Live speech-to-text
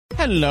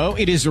Hello,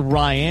 it is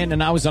Ryan,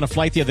 and I was on a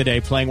flight the other day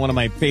playing one of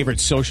my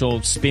favorite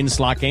social spin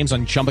slot games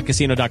on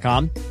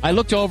ChumbaCasino.com. I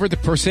looked over at the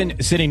person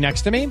sitting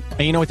next to me, and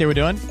you know what they were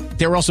doing?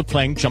 They were also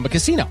playing Chumba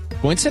Casino.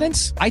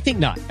 Coincidence? I think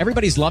not.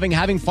 Everybody's loving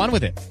having fun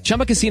with it.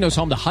 Chumba Casino is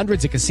home to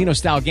hundreds of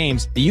casino-style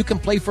games that you can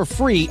play for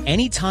free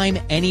anytime,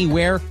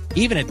 anywhere,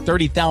 even at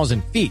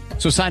 30,000 feet.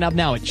 So sign up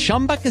now at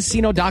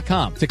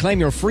ChumbaCasino.com to claim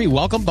your free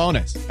welcome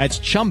bonus. That's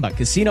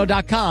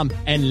ChumbaCasino.com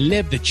and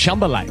live the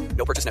Chumba life.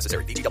 No purchase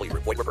necessary. VGW.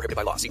 Void where prohibited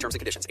by law. See terms and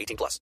conditions. 18+.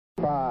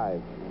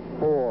 5,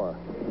 4,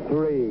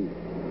 3,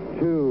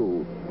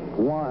 2,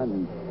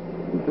 1,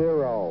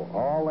 0.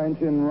 All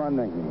engine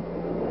running.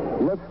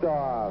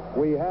 Liftoff.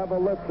 We have a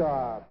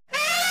liftoff.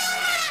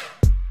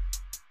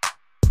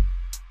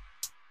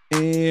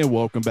 And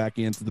welcome back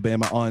into the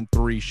Bama on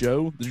 3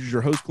 show. This is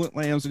your host, Clint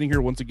Lamb, sitting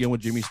here once again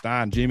with Jimmy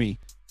Stein. Jimmy,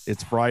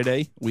 it's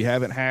Friday. We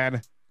haven't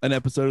had an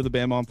episode of the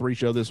Bama on 3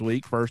 show this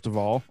week. First of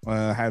all,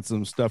 had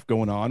some stuff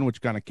going on,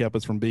 which kind of kept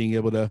us from being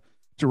able to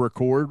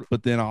record.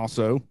 But then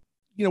also,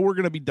 you know, we're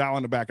going to be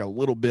dialing it back a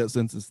little bit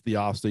since it's the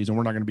off season.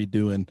 We're not going to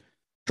be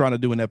trying to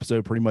do an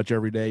episode pretty much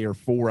every day or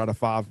 4 out of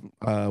 5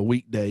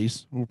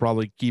 weekdays. We'll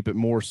probably keep it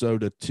more so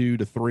to 2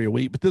 to 3 a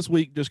week. But this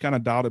week, just kind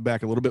of dialed it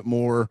back a little bit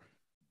more.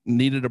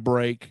 Needed a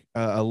break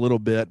a little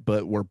bit,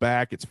 but we're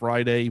back. It's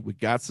Friday. We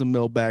got some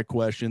mailbag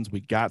questions. We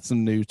got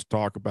some news to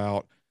talk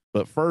about.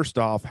 But first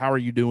off, how are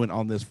you doing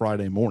on this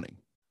Friday morning?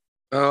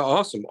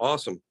 Awesome.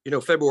 You know,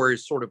 February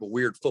is sort of a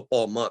weird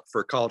football month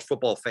for college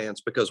football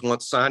fans because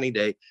once signing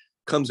day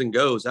comes and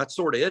goes, that's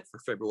sort of it for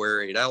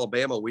February. At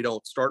Alabama, we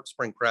don't start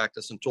spring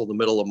practice until the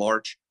middle of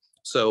March.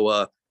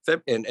 So,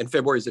 and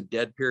February is a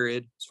dead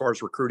period as far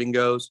as recruiting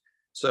goes.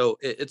 So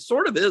it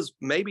sort of is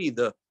maybe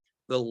the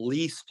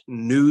least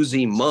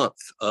newsy month.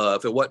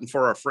 If it wasn't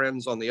for our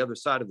friends on the other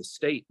side of the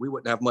state, we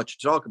wouldn't have much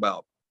to talk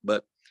about.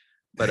 But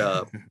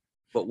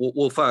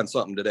we'll find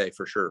something today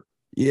for sure.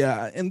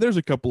 Yeah, and there's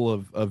a couple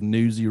of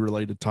newsy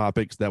related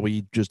topics that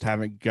we just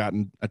haven't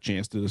gotten a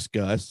chance to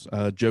discuss.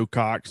 Joe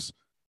Cox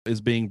is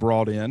being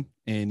brought in,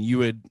 and you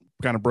had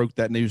kind of broke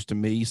that news to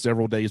me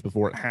several days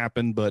before it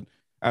happened, but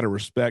out of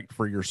respect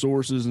for your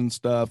sources and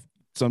stuff,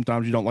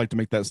 sometimes you don't like to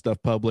make that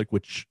stuff public,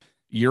 which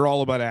you're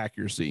all about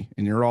accuracy,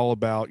 and you're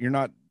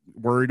not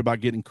worried about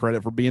getting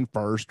credit for being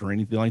first or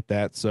anything like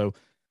that. So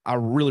I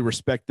really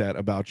respect that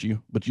about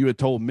you, but you had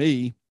told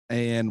me,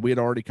 and we had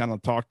already kind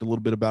of talked a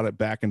little bit about it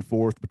back and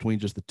forth between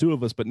just the two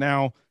of us. But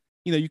now,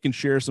 you know, you can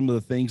share some of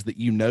the things that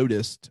you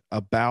noticed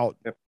about,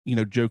 you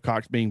know, Joe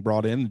Cox being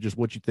brought in and just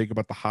what you think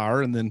about the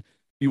hire. And then if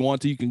you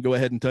want to, you can go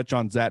ahead and touch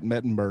on Zach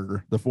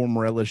Mettenberger, the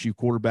former LSU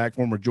quarterback,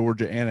 former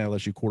Georgia and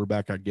LSU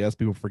quarterback, I guess.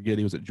 People forget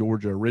he was at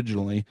Georgia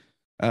originally,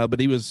 but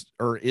he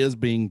is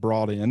being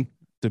brought in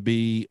to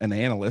be an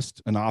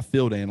analyst, an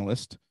off-field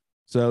analyst.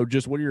 So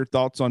just what are your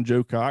thoughts on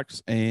Joe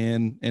Cox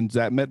and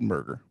Zach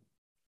Mettenberger?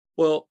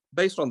 Well,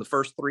 based on the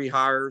first 3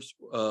 hires,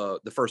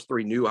 the first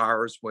 3 new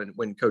hires,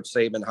 when Coach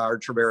Saban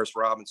hired Travaris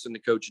Robinson to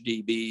coach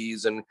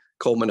DBs and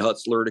Coleman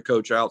Hutzler to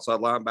coach outside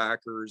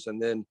linebackers,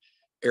 and then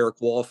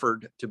Eric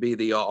Walford to be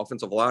the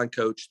offensive line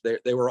coach,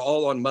 they were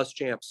all on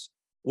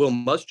Will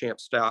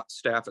Muschamp's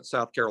staff at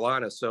South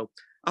Carolina. So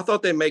I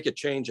thought they'd make a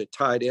change at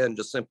tight end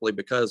just simply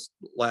because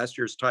last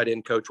year's tight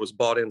end coach was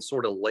brought in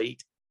sort of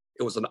late.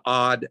 It was an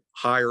odd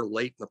hire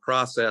late in the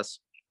process.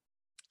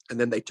 And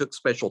then they took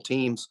special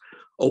teams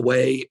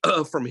away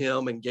from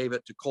him and gave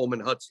it to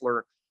Coleman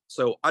Hutzler.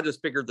 So I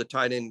just figured the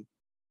tight end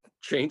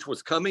change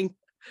was coming.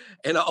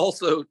 And I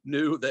also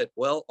knew that,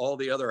 well, all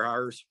the other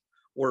hires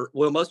were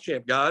Will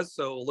Muschamp guys.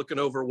 So looking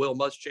over Will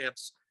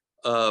Muschamp's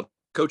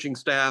coaching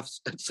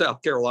staffs at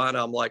South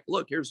Carolina, I'm like,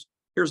 look, here's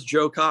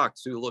Joe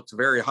Cox, who looks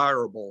very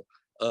hireable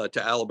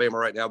to Alabama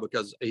right now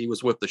because he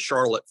was with the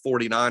Charlotte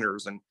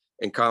 49ers and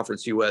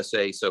Conference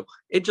USA. So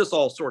it just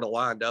all sort of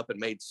lined up and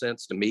made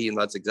sense to me. And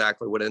that's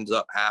exactly what ends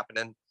up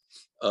happening.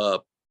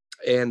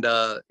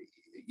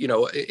 You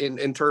know,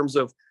 in terms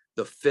of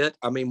the fit,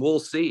 I mean, we'll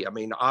see. I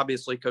mean,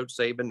 obviously Coach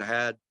Saban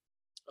had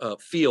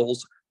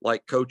feels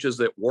like coaches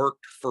that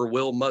worked for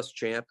Will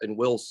Muschamp and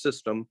Will's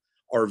system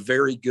are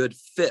very good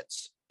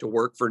fits to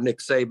work for Nick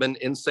Saban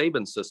in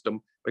Saban's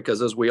system,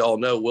 because as we all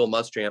know, Will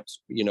Muschamp's,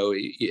 you know,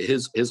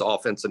 his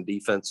offense and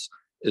defense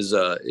is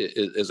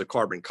a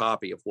carbon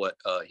copy of what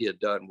he had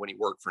done when he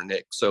worked for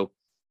Nick. So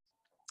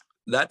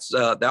that's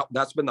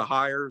been the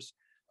hires.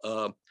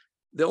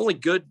 The only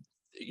good,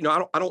 you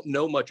know, I don't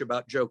know much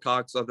about Joe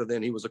Cox other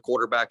than he was a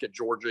quarterback at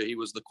Georgia. He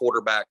was the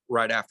quarterback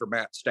right after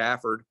Matt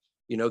Stafford,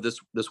 you know,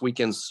 this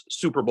weekend's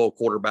Super Bowl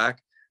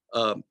quarterback.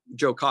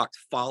 Joe Cox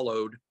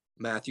followed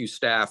Matthew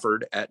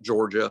Stafford at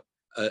Georgia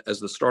as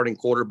the starting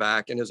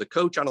quarterback. And as a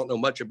coach, I don't know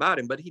much about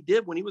him, but he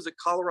did, when he was at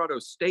Colorado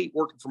State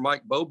working for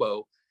Mike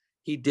Bobo,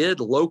 he did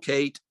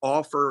locate,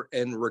 offer,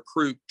 and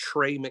recruit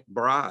Trey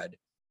McBride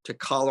to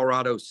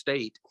Colorado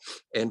State.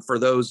 And for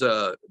those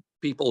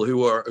people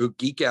who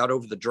geek out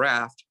over the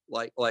draft,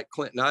 like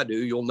Clint and I do,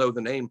 you'll know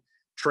the name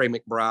Trey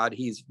McBride.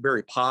 He's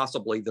very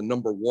possibly the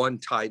number 1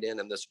 tight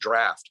end in this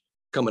draft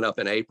coming up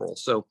in April.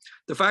 So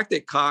the fact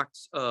that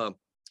Cox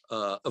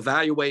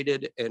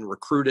evaluated and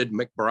recruited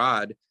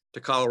McBride to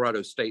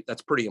Colorado State.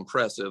 That's pretty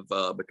impressive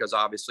because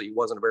obviously he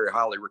wasn't a very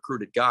highly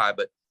recruited guy,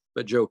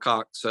 but Joe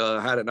Cox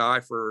had an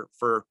eye for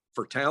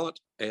talent,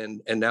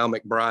 and now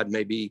McBride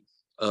may be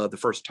the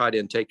first tight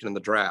end taken in the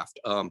draft.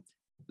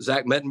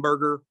 Zach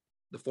Mettenberger,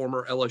 the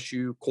former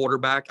LSU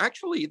quarterback.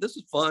 Actually, this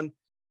is fun.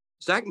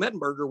 Zach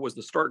Mettenberger was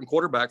the starting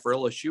quarterback for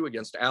LSU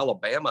against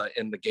Alabama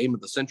in the game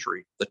of the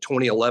century, the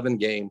 2011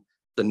 game,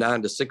 the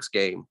 9-6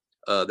 game.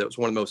 That was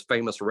one of the most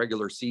famous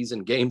regular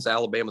season games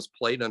Alabama's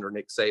played under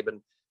Nick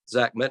Saban.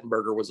 Zach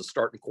Mettenberger was a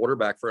starting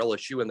quarterback for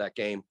LSU in that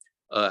game.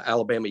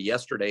 Alabama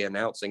yesterday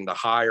announcing the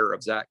hire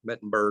of Zach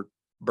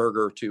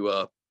Mettenberger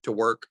to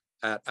work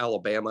at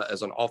Alabama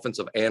as an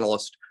offensive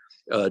analyst,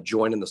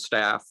 joining the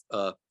staff.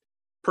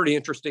 Pretty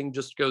interesting.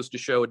 Just goes to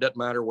show it doesn't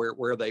matter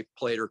where they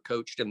played or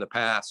coached in the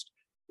past.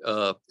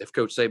 If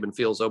Coach Saban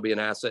feels they'll be an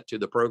asset to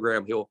the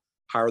program, he'll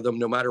hire them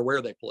no matter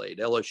where they played.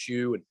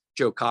 LSU and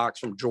Joe Cox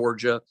from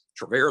Georgia,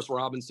 Travaris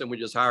Robinson, we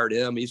just hired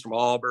him. He's from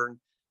Auburn.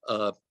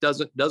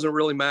 Doesn't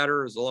really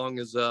matter as long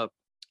as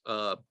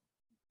Coach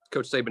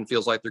Saban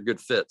feels like they're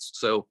good fits.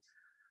 So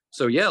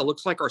yeah, it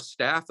looks like our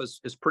staff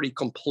is pretty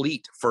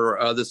complete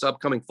for this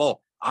upcoming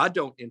fall. I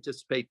don't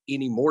anticipate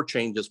any more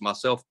changes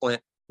myself,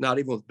 Clint. Not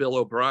even with Bill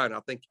O'Brien. I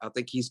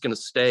think he's going to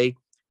stay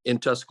in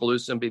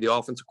Tuscaloosa and be the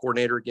offensive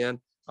coordinator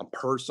again. I'm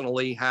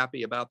personally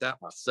happy about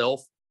that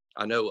myself.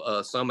 I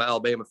know some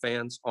Alabama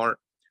fans aren't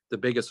the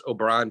biggest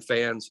O'Brien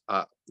fans.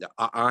 I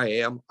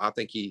am. I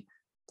think he's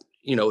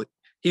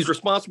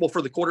responsible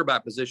for the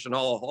quarterback position.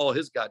 All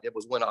his guy did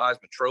was win a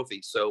Heisman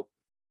Trophy. So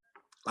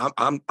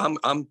I'm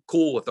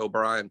cool with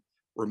O'Brien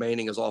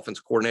remaining as offense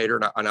coordinator,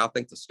 and I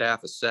think the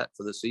staff is set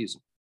for the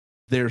season.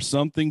 There's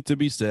something to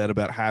be said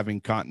about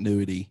having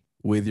continuity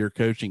with your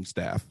coaching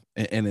staff,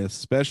 and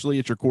especially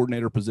at your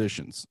coordinator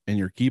positions. And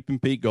you're keeping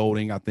Pete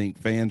Golding. I think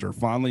fans are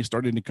finally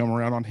starting to come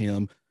around on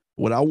him.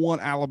 What I want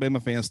Alabama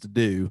fans to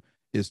do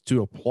is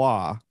to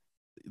apply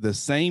the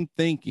same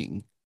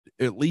thinking.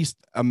 At least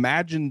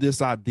imagine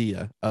this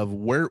idea of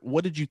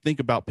what did you think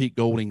about Pete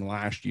Golding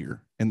last year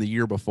and the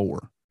year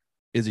before?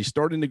 Is he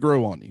starting to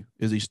grow on you?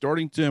 Is he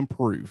starting to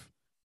improve?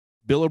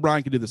 Bill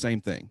O'Brien can do the same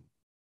thing.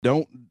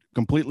 Don't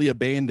completely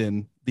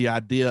abandon the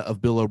idea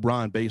of Bill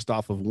O'Brien based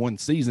off of one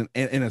season,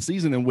 and a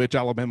season in which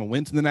Alabama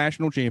went to the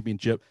national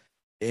championship.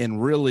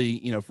 And really,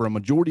 for a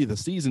majority of the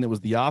season, it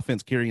was the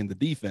offense carrying the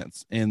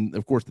defense. And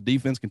of course, the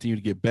defense continued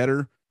to get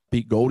better.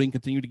 Pete Golding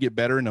continued to get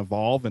better and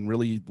evolve and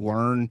really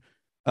learn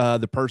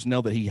the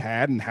personnel that he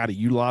had and how to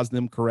utilize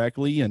them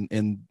correctly.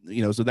 And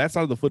so that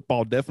side of the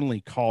football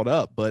definitely caught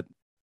up, but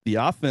the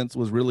offense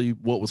was really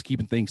what was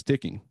keeping things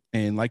ticking.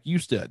 And like you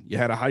said, you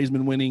had a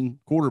Heisman winning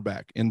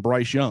quarterback in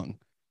Bryce Young.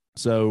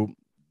 So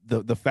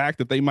the fact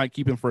that they might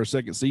keep him for a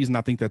second season,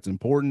 I think that's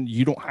important.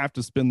 You don't have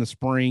to spend the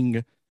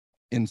spring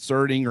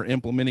inserting or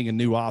implementing a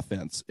new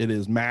offense. It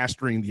is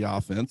mastering the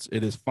offense.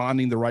 It is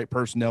finding the right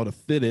personnel to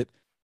fit it.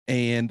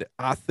 And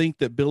I think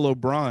that Bill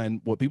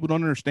O'Brien, what people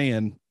don't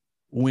understand,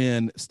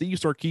 when Steve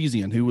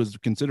Sarkisian, who was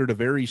considered a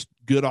very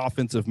good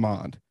offensive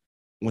mind,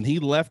 when he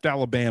left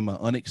Alabama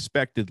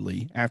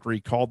unexpectedly after he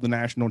called the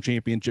national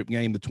championship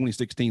game, the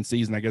 2016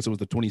 season, I guess it was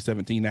the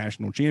 2017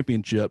 national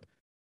championship,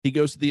 he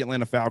goes to the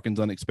Atlanta Falcons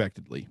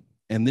unexpectedly.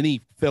 And then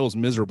he fails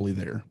miserably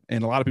there.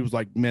 And a lot of people's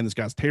like, man, this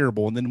guy's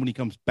terrible. And then when he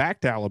comes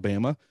back to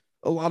Alabama,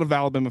 a lot of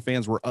Alabama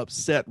fans were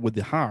upset with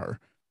the hire.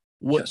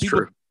 What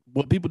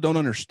people don't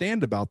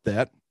understand about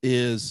that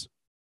is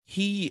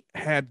he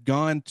had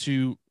gone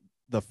to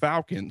the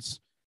Falcons,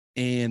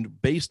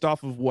 and based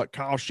off of what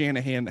Kyle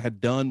Shanahan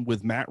had done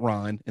with Matt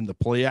Ryan and the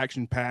play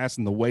action pass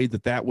and the way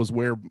that was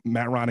where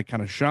Matt Ryan had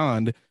kind of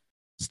shined,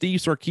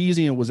 Steve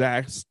Sarkisian was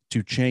asked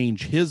to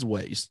change his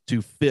ways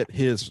to fit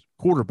his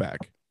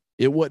quarterback.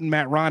 It wasn't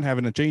Matt Ryan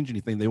having to change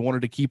anything. They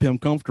wanted to keep him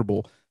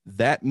comfortable.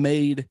 That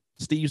made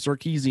Steve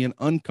Sarkisian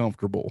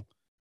uncomfortable.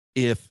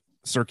 If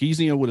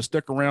Sarkisian would have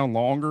stuck around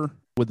longer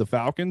with the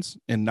Falcons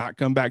and not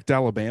come back to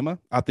Alabama,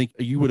 I think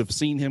you would have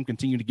seen him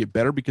continue to get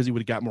better because he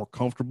would have got more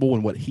comfortable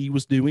in what he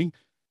was doing.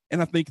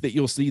 And I think that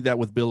you'll see that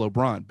with Bill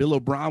O'Brien. Bill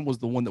O'Brien was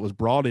the one that was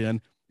brought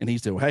in, and he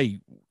said,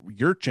 hey,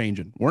 you're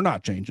changing. We're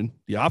not changing.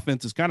 The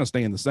offense is kind of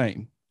staying the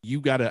same.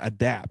 You got to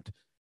adapt.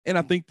 And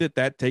I think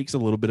that takes a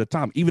little bit of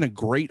time. Even a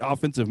great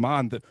offensive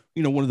mind, that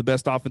one of the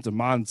best offensive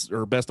minds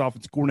or best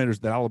offensive coordinators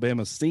that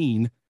Alabama's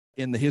seen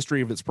in the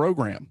history of its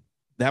program,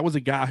 that was a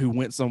guy who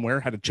went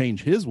somewhere, had to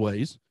change his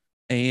ways,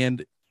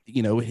 and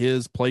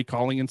his play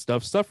calling and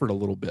stuff suffered a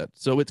little bit.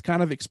 So it's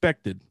kind of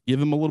expected.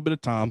 Give him a little bit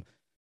of time.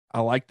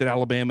 I like that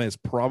Alabama is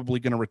probably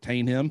going to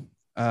retain him,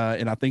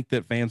 and I think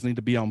that fans need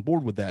to be on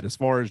board with that. As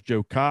far as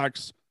Joe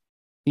Cox,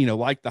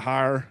 like the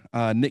hire,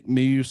 Nick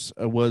Muse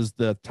was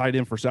the tight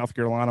end for South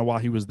Carolina while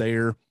he was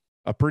there,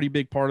 a pretty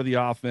big part of the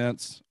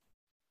offense.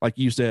 Like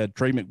you said,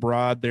 Trey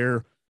McBride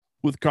there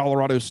with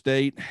Colorado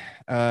State,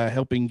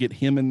 helping get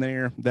him in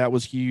there. That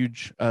was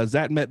huge.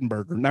 Zach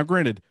Mettenberger. Now,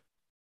 granted,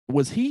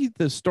 was he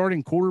the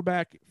starting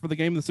quarterback for the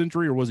game of the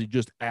century, or was he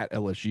just at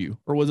LSU?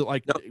 Or was it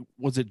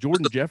was it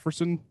Jordan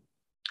Jefferson?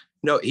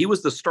 No, he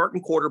was the starting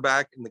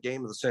quarterback in the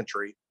game of the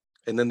century.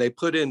 And then they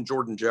put in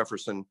Jordan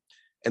Jefferson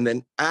And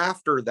then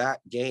after that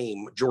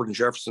game, Jordan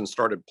Jefferson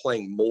started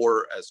playing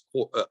more as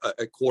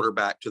a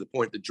quarterback, to the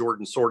point that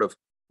Jordan sort of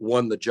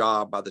won the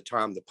job by the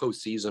time the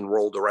postseason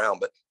rolled around.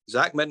 But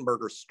Zach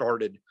Mettenberger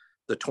started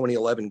the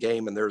 2011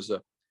 game, and there's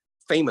a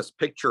famous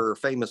picture,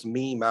 famous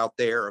meme out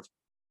there of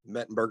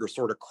Mettenberger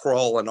sort of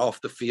crawling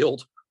off the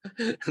field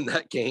in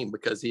that game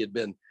because he had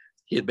been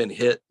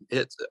hit.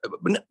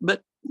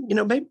 But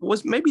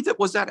maybe that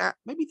was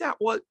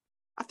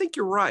I think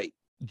you're right.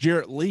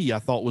 Jarrett Lee, I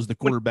thought, was the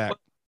quarterback.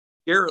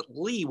 Jarrett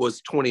Lee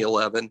was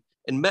 2011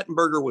 and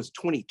Mettenberger was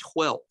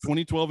 2012.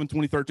 2012 and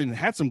 2013, and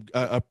had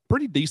a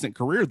pretty decent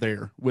career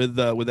there with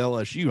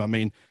LSU. I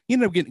mean, he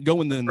ended up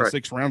going in the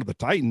sixth round of the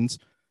Titans,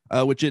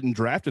 which didn't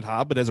drafted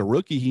high, but as a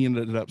rookie, he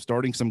ended up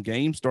started some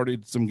games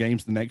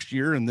the next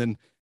year, and then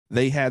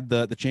they had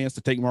the chance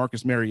to take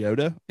Marcus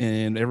Mariota,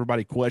 and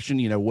everybody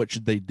questioned, what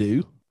should they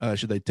do?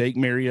 Should they take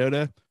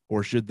Mariota,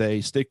 or should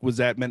they stick with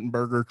Zach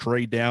Mettenberger,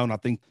 trade down? I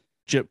think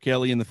Chip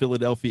Kelly and the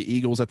Philadelphia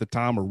Eagles at the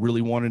time were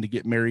really wanting to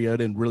get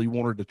Mariota and really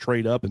wanted to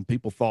trade up, and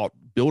people thought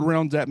build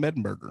around Zach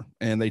Mettenberger,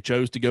 and they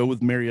chose to go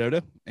with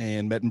Mariota,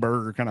 and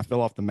Mettenberger kind of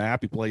fell off the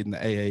map. He played in the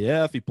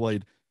AAF. He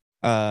played,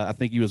 I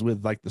think he was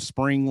with like the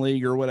spring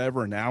league or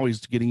whatever, and now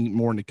he's getting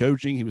more into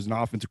coaching. He was an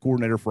offensive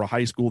coordinator for a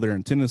high school there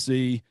in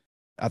Tennessee.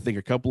 I think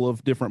a couple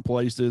of different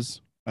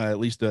places, at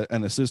least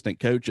an assistant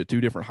coach at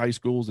 2 different high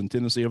schools in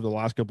Tennessee over the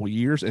last couple of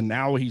years. And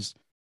now he's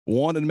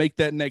wanting to make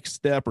that next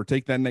step or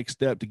take that next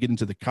step to get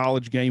into the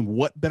college game.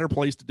 What better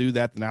place to do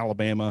that than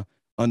Alabama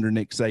under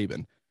Nick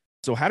Saban?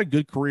 So had a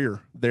good career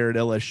there at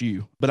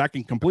LSU, but I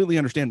can completely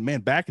understand,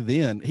 man, back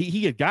then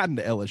he had gotten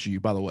to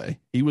LSU, by the way.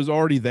 He was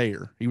already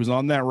there. He was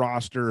on that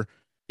roster.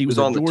 He was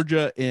at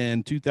Georgia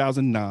in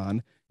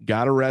 2009,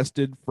 got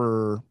arrested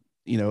for,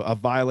 a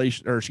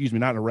violation, or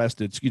not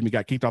arrested,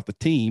 got kicked off the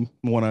team.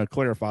 I want to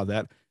clarify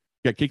that.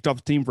 Got kicked off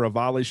the team for a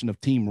violation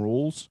of team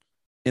rules.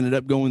 Ended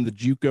up going the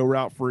JUCO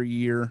route for a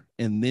year,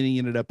 and then he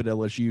ended up at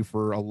LSU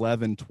for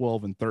 11,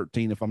 12, and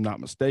 13, if I'm not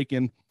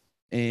mistaken,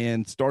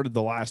 and started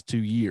the last 2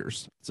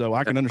 years. So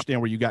I can understand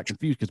where you got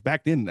confused, because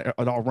back then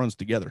it all runs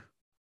together.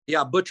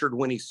 Yeah, I butchered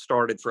when he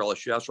started for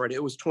LSU. That's right.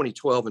 It was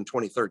 2012 and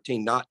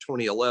 2013, not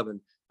 2011.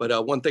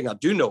 But one thing I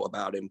do know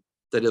about him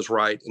that is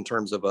right in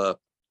terms of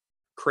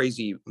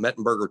crazy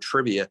Mettenberger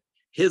trivia,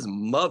 his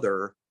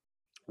mother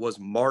was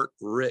Mark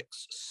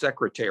Richt's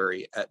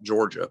secretary at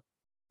Georgia.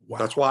 Wow.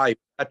 That's why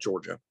at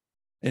Georgia.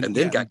 And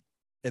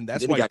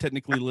that's why he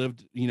technically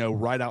lived,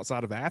 right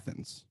outside of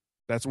Athens.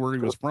 That's where he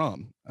was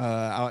from.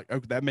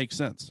 That makes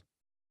sense.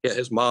 Yeah,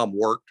 his mom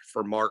worked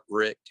for Mark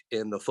Richt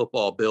in the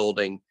football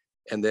building,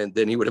 and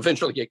then he would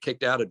eventually get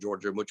kicked out of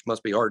Georgia, which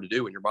must be hard to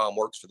do when your mom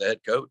works for the head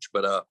coach.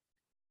 But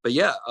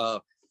yeah,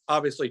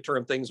 obviously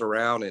turned things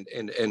around,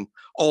 and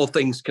all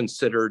things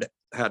considered,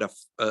 had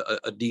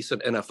a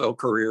decent NFL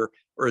career,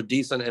 or a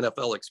decent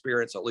NFL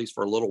experience, at least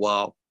for a little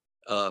while.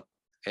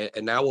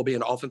 And now will be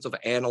an offensive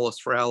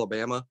analyst for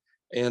Alabama.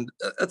 And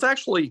it's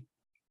actually,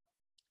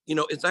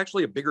 it's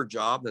actually a bigger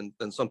job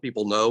than some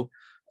people know.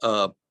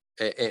 And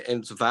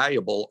it's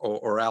valuable,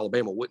 or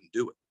Alabama wouldn't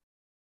do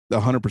it.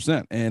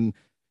 100%. And,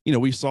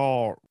 we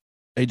saw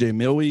AJ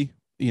Millie,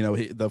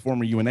 the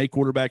former UNA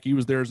quarterback, he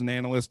was there as an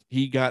analyst.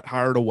 He got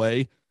hired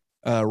away.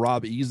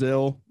 Rob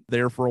Ezel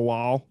there for a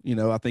while.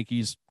 I think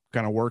he's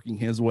kind of working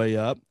his way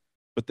up.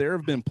 But there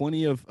have been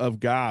plenty of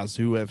guys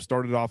who have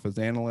started off as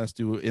analysts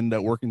who end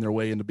up working their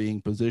way into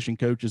being position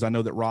coaches. I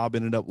know that Rob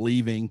ended up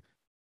leaving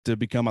to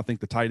become, I think,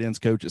 the tight ends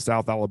coach at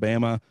South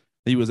Alabama.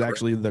 He was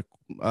actually the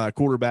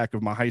quarterback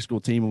of my high school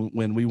team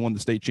when we won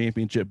the state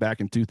championship back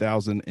in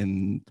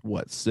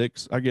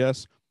 2006, I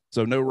guess.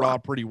 So know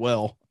Rob pretty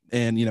well.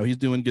 And, he's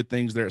doing good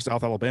things there at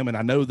South Alabama. And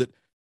I know that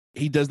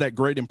he does that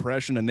great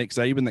impression of Nick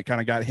Saban that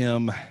kind of got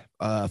him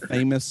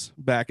famous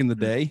back in the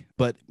day.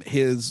 But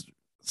his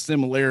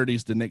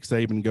similarities to Nick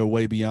Saban go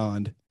way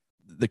beyond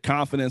the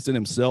confidence in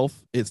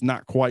himself. It's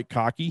not quite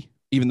cocky,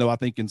 even though I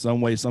think in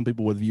some ways some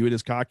people would view it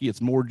as cocky.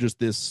 It's more just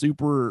this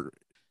super,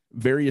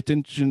 very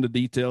attention to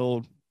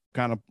detail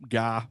kind of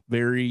guy,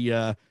 very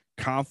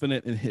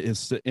confident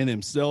in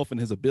himself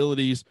and his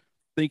abilities.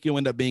 I think he'll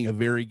end up being a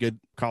very good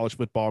college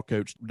football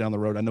coach down the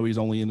road. I know he's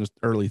only in his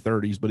early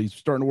 30s, but he's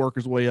starting to work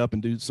his way up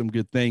and do some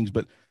good things.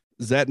 But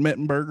Zach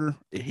Mettenberger,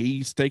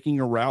 he's taking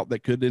a route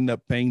that could end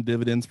up paying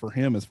dividends for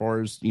him, as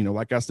far as,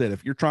 like I said,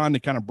 if you're trying to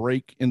kind of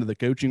break into the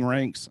coaching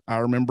ranks. I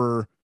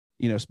remember,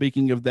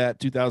 speaking of that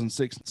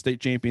 2006 state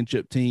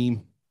championship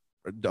team,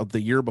 of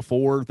the year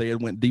before, they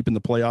had went deep in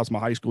the playoffs. My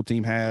high school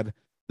team had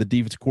the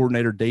defensive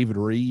coordinator, David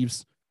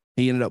Reeves.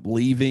 He ended up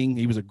leaving.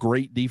 He was a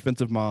great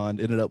defensive mind,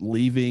 ended up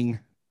leaving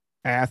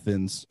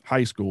Athens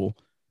High School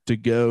to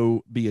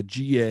go be a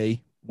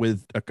GA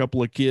with a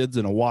couple of kids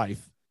and a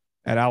wife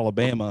at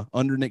Alabama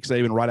under Nick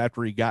Saban right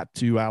after he got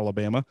to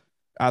Alabama.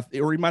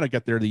 Or he might have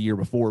got there the year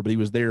before, but he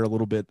was there a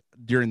little bit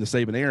during the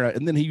Saban era.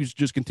 And then he was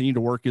just continuing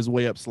to work his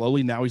way up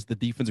slowly. Now he's the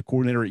defensive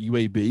coordinator at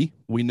UAB.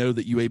 We know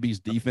that UAB's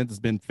defense has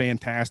been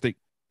fantastic,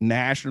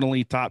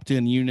 nationally top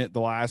 10 unit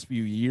the last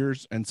few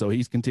years. And so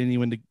he's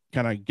continuing to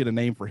kind of get a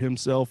name for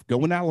himself.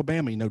 Going to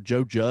Alabama,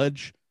 Joe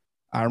Judge,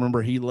 I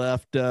remember he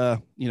left,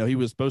 he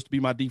was supposed to be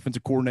my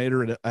defensive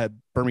coordinator at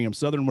Birmingham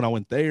Southern when I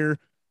went there,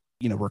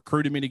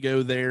 recruited me to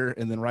go there.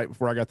 And then right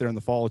before I got there in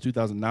the fall of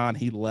 2009,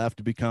 he left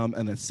to become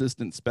an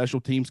assistant special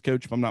teams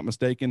coach, if I'm not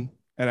mistaken,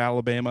 at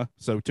Alabama.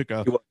 So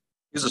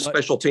he's a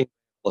special team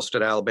analyst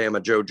at Alabama,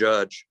 Joe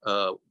Judge.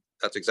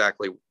 That's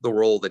exactly the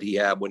role that he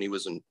had when he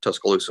was in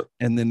Tuscaloosa.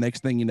 And then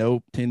next thing you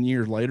know, 10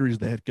 years later, he's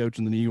the head coach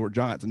in the New York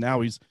Giants. And now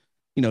he's,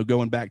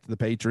 going back to the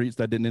Patriots.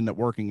 That didn't end up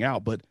working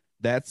out, but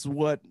that's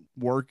what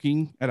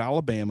working at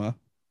Alabama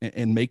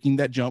and making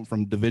that jump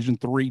from Division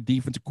III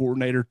defensive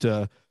coordinator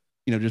to,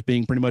 just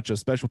being pretty much a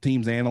special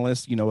teams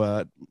analyst,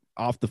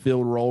 off the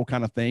field role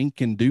kind of thing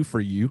can do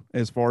for you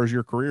as far as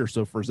your career.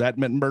 So for Zach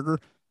Mettenberger,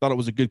 thought it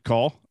was a good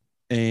call.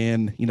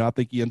 And, I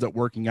think he ends up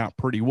working out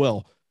pretty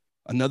well.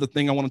 Another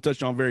thing I want to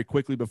touch on very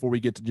quickly before we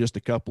get to just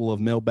a couple of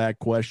mailbag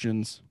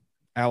questions.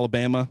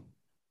 Alabama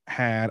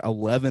had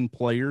 11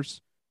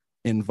 players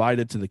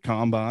invited to the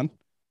combine.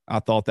 I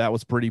thought that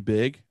was pretty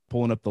big.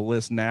 Pulling up the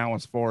list now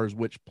as far as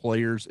which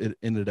players it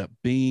ended up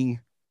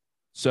being.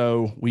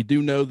 So we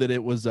do know that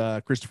it was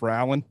Christopher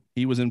Allen.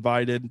 He was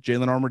invited.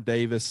 Jalen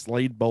Armour-Davis,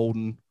 Slade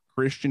Bolden,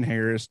 Christian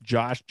Harris,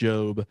 Josh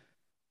Jobe,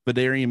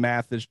 Fedarian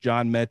Mathis,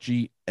 John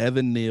Mechie,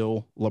 Evan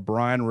Neal,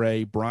 LeBron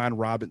Ray, Brian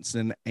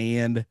Robinson,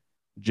 and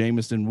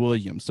Jameson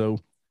Williams. So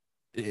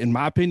in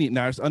my opinion,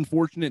 now it's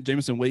unfortunate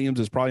Jameson Williams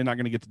is probably not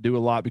going to get to do a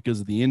lot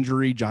because of the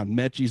injury. John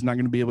Mechie's not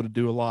going to be able to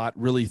do a lot.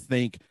 Really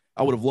think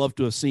I would have loved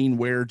to have seen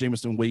where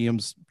Jameson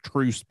Williams'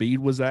 true speed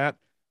was at.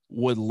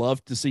 Would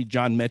love to see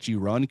John Mechie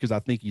run because I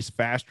think he's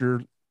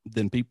faster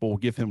than people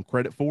give him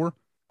credit for.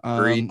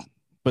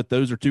 But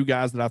those are two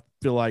guys that I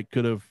feel like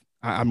could have,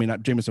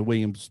 Jameson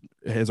Williams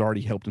has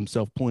already helped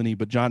himself plenty,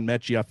 but John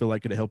Mechie, I feel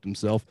like could have helped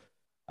himself.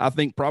 I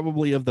think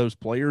probably of those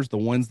players, the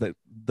one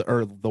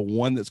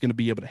that's going to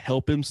be able to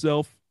help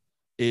himself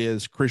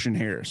is Christian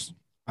Harris.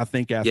 I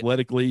think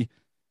athletically,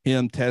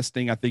 him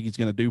testing, I think he's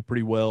going to do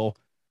pretty well.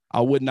 I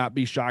would not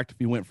be shocked if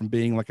he went from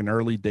being like an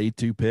early day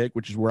 2 pick,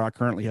 which is where I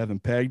currently have him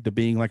pegged, to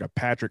being like a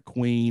Patrick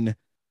Queen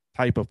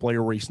type of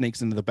player where he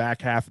sneaks into the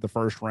back half of the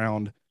first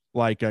round,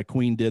 like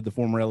Queen did, the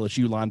former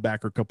LSU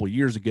linebacker a couple of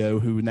years ago,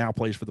 who now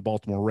plays for the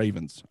Baltimore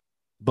Ravens.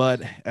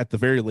 But at the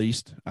very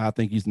least, I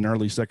think he's an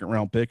early second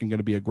round pick and going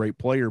to be a great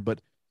player.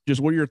 But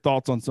just what are your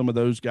thoughts on some of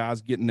those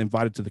guys getting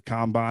invited to the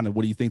combine, and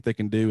what do you think they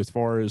can do as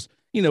far as,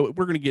 we're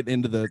going to get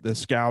into the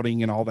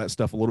scouting and all that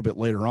stuff a little bit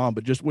later on,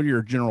 but just what are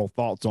your general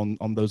thoughts on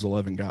those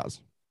 11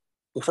 guys?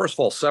 Well, first of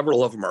all,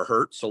 several of them are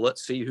hurt. So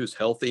let's see who's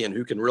healthy and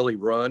who can really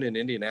run in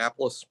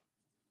Indianapolis.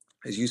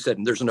 As you said,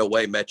 there's no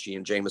way Mechie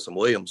and Jameson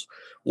Williams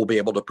will be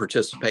able to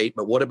participate.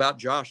 But what about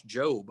Josh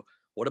Jobe?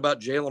 What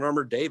about Jalen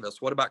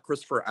Armour-Davis? What about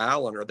Christopher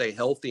Allen? Are they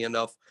healthy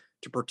enough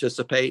to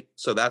participate?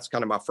 So that's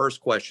kind of my first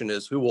question,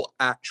 is who will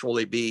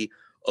actually be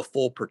a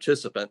full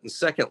participant? And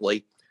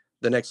secondly,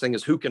 the next thing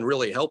is who can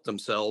really help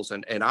themselves.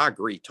 And I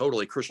agree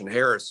totally. Christian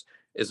Harris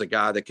is a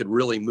guy that could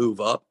really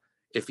move up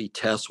if he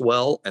tests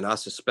well, and I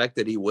suspect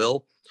that he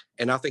will.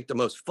 And I think the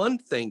most fun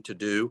thing to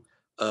do,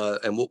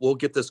 and we'll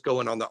get this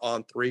going on the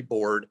On3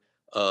 board.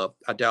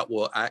 I doubt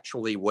we'll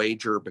actually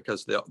wager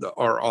because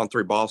our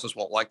On3 bosses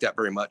won't like that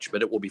very much,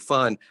 but it will be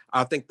fun.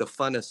 I think the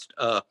funnest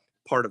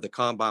part of the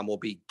combine will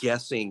be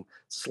guessing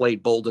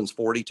Slade Bolden's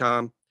 40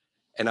 time.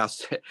 And I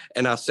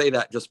say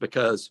that just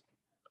because,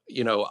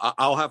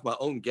 I'll have my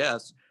own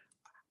guess.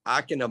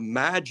 I can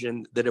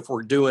imagine that if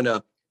we're doing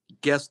a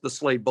guess the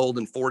Slade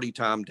Bolden 40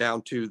 time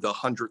down to the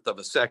 100th of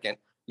a second,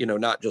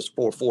 not just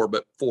 4.4,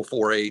 but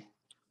 4.48.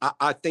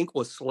 I think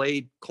with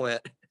Slade,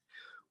 Clint,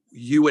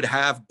 you would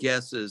have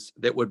guesses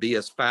that would be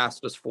as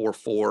fast as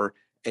 4.4,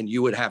 and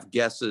you would have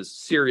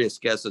serious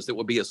guesses that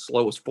would be as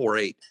slow as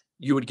 4.8.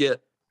 You would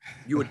get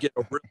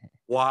a really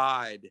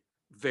wide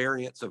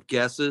variance of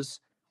guesses,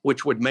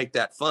 which would make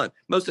that fun.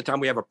 Most of the time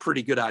we have a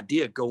pretty good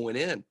idea going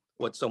in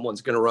what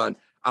someone's going to run.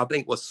 I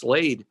think with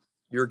Slade,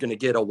 you're going to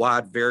get a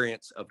wide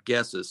variance of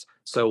guesses.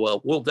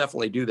 So we'll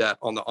definitely do that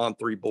on the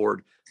On3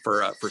 board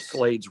for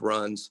Slade's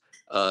runs.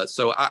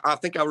 So I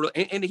think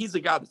and he's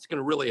a guy that's going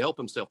to really help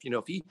himself.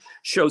 If he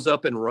shows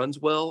up and runs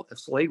well, if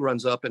Slade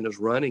runs up and is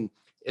running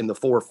in the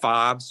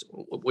 4.5s,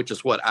 which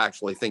is what I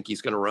actually think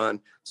he's going to run,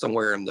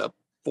 somewhere in the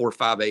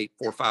 4.58,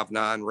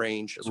 4.59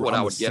 range is what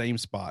I would get. Same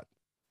spot.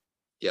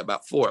 Yeah,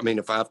 about 4. I mean,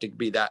 if I have to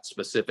be that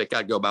specific,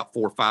 I'd go about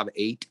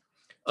 4.58.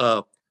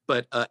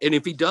 But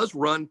if he does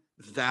run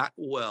that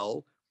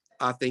well,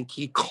 I think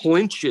he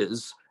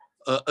clinches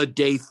a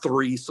day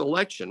 3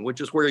 selection,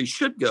 which is where he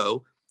should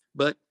go.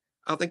 But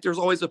I think there's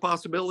always a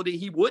possibility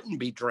he wouldn't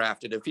be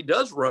drafted. If he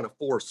does run a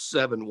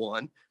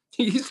 4.71,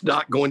 he's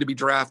not going to be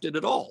drafted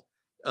at all.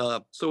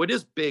 So it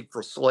is big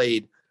for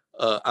Slade.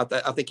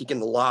 I think he can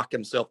lock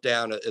himself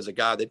down as a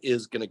guy that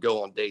is going to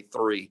go on day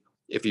 3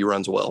 if he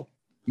runs well.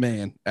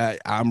 Man,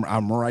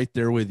 I'm right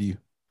there with you.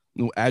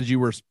 As you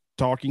were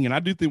talking, and I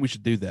do think we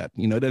should do that.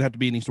 It doesn't have to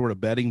be any sort of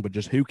betting, but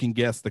just who can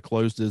guess the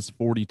closest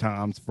 40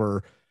 times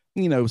for,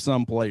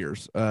 some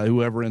players,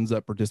 whoever ends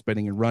up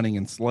participating in running.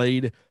 And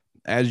Slade,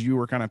 as you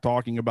were kind of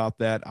talking about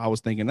that, I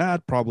was thinking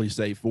I'd probably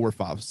say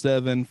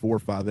 4.57,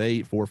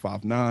 4.58,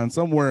 4.59,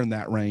 somewhere in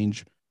that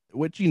range,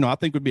 which, you know, I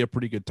think would be a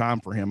pretty good time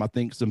for him. I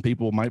think some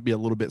people might be a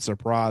little bit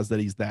surprised that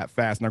he's that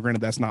fast. Now,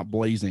 granted, that's not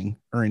blazing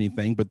or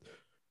anything, but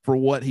for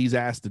what he's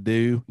asked to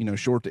do, you know,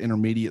 short to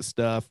intermediate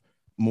stuff,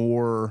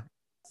 more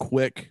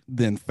quick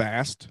than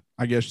fast,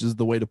 I guess is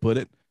the way to put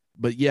it.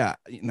 But yeah,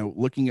 you know,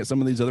 looking at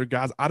some of these other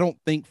guys, I don't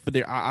think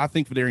I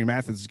think Fedarian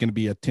Mathis is going to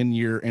be a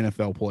 10-year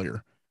NFL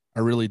player. I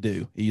really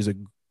do. He's a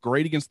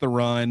great against the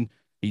run.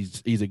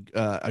 He's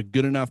a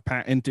good enough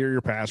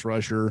interior pass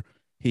rusher.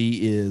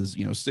 He is,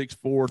 you know,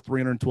 6'4",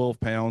 312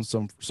 pounds.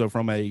 So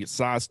from a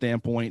size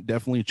standpoint,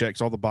 definitely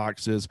checks all the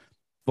boxes.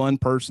 Fun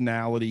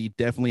personality,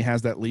 definitely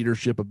has that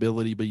leadership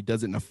ability, but he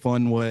does it in a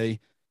fun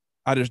way.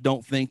 I just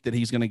don't think that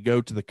he's going to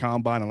go to the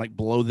combine and like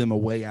blow them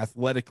away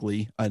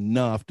athletically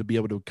enough to be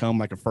able to become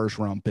like a first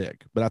round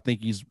pick. But I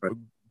think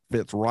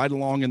fits right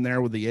along in there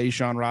with the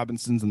A'Shawn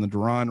Robinsons and the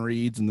Deron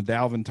Reeds and the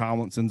Dalvin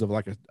Tomlinsons of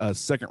like a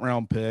second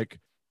round pick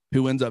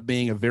who ends up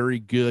being a very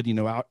good, you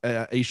know,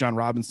 A'Shawn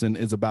Robinson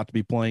is about to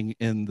be playing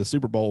in the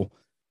Super Bowl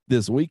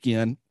this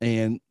weekend.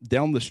 And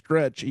down the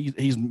stretch,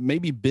 he's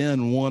maybe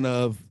been one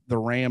of the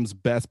Rams'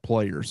 best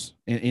players.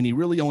 And he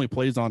really only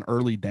plays on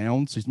early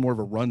downs. He's more of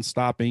a run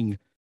stopping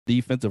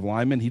defensive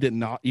lineman. He did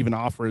not even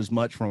offer as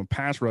much from a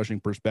pass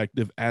rushing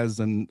perspective as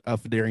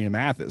Fedarian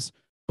Mathis.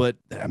 But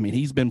I mean,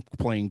 he's been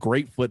playing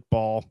great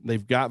football.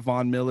 They've got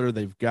Von Miller.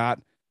 They've got,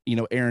 you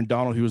know, Aaron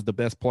Donald, who is the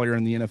best player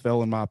in the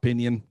NFL, in my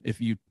opinion. If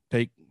you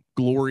take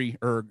glory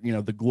or, you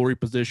know, the glory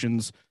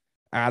positions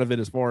out of it,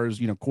 as far as,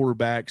 you know,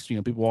 quarterbacks, you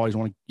know, people always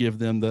want to give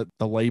them the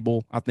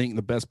label. I think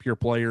the best pure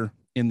player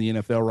in the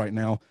NFL right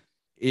now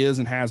is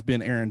and has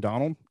been Aaron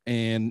Donald.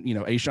 And, you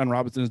know, A'Shawn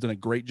Robinson has done a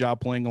great job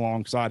playing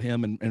alongside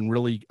him and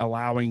really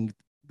allowing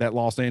that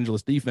Los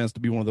Angeles defense to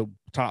be one of the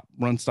top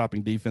run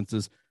stopping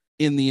defenses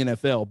in the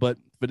NFL. But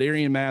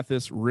Fedarian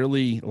Mathis,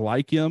 really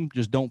like him.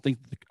 Just don't think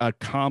a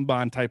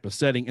combine type of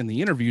setting. In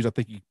the interviews, I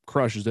think he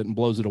crushes it and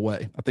blows it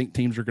away. I think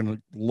teams are going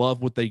to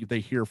love what they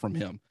hear from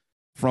him.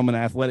 From an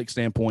athletic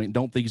standpoint,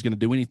 don't think he's going to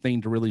do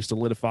anything to really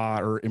solidify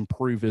or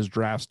improve his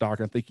draft stock.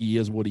 I think he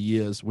is what he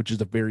is, which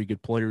is a very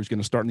good player who's going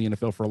to start in the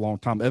NFL for a long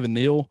time. Evan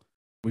Neal,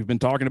 we've been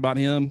talking about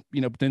him, you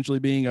know, potentially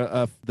being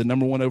the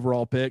number one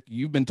overall pick.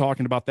 You've been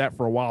talking about that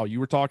for a while. You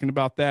were talking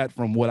about that,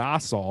 from what I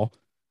saw,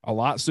 a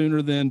lot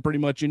sooner than pretty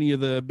much any of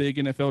the big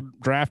NFL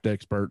draft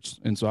experts.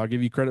 And so I'll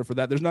give you credit for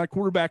that. There's not a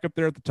quarterback up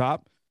there at the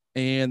top,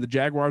 and the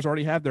Jaguars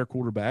already have their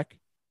quarterback.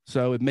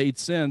 So it made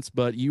sense,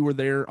 but you were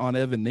there on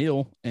Evan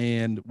Neal,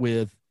 and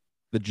with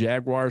the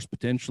Jaguars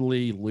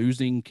potentially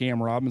losing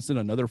Cam Robinson,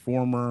 another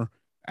former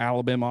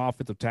Alabama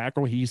offensive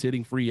tackle, he's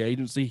hitting free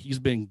agency. He's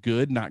been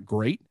good, not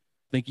great.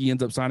 I think he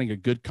ends up signing a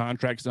good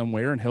contract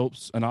somewhere and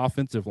helps an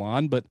offensive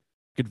line, but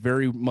could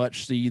very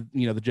much see,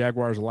 you know, the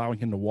Jaguars allowing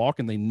him to walk,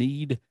 and they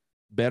need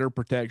better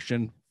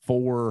protection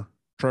for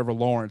Trevor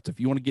Lawrence. If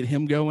you want to get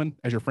him going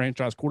as your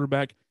franchise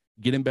quarterback,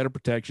 get him better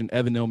protection.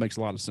 Evan Neal makes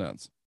a lot of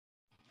sense.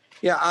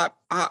 Yeah,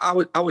 I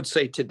would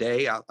say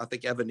today, I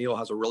think Evan Neal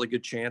has a really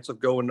good chance of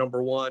going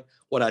number one.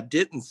 What I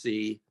didn't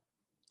see,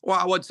 well,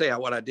 I would say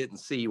what I didn't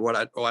see, what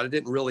I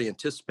didn't really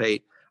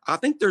anticipate, I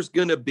think there's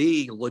going to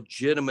be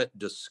legitimate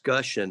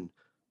discussion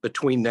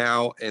between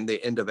now and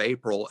the end of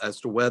April as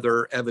to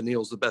whether Evan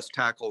Neal's the best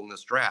tackle in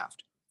this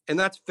draft. And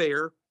that's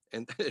fair.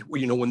 And,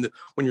 you know, when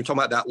you're talking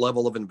about that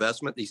level of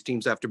investment, these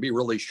teams have to be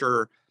really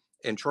sure.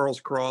 And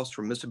Charles Cross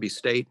from Mississippi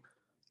State,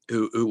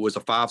 who was a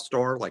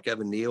 5-star like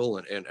Evan Neal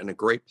and a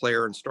great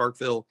player in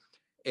Starkville,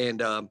 and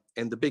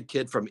the big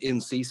kid from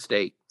NC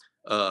State,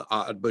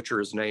 I'd butcher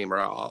his name,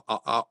 or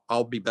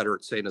I'll be better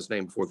at saying his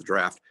name before the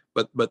draft.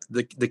 But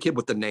the kid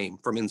with the name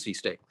from NC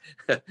State,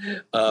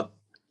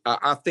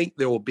 I think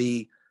there will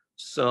be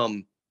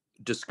some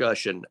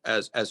discussion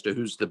as to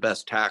who's the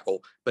best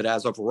tackle. But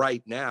as of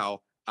right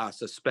now, I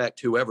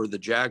suspect whoever the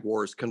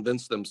Jaguars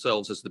convince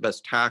themselves is the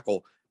best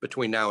tackle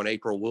between now and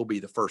April will be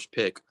the first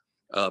pick.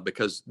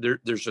 Because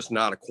there's just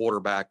not a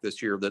quarterback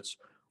this year that's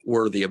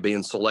worthy of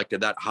being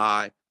selected that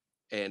high.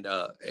 And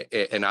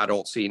I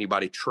don't see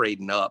anybody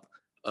trading up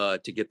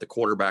to get the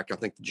quarterback. I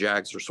think the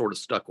Jags are sort of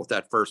stuck with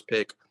that first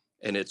pick,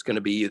 and it's going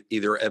to be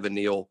either Evan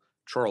Neal,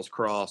 Charles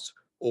Cross,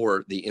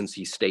 or the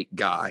NC State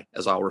guy,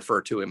 as I'll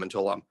refer to him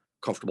until I'm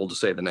comfortable to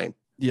say the name.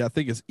 Yeah, I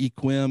think it's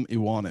Iquem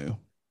Iwanu.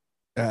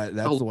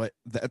 That's the way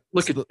that.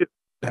 Look at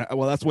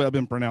well, that's the way I've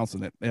been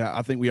pronouncing it. Yeah,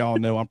 I think we all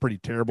know I'm pretty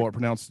terrible at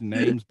pronouncing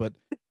names, but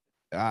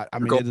I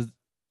mean, it is,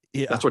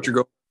 yeah, that's what you're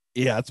going.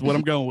 Yeah, that's what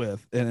I'm going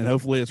with, and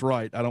hopefully it's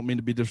right. I don't mean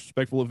to be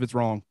disrespectful if it's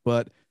wrong,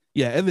 but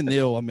yeah, Evan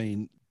Neal. I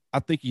mean, I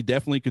think he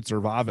definitely could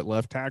survive at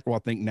left tackle. I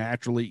think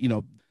naturally, you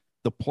know,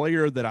 the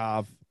player that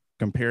I've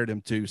compared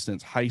him to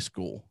since high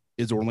school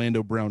is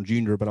Orlando Brown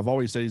Jr., but I've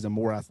always said he's a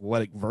more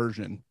athletic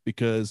version,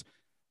 because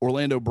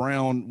Orlando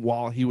Brown,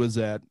 while he was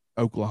at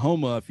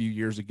Oklahoma a few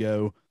years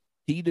ago,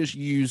 he just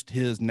used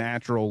his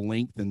natural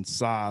length and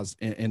size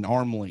and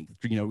arm length,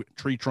 you know,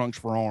 tree trunks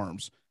for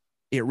arms.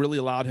 It really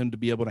allowed him to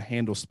be able to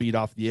handle speed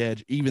off the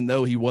edge, even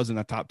though he wasn't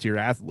a top tier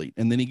athlete.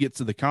 And then he gets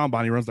to the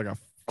combine, he runs like a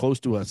close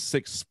to a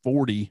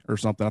 640 or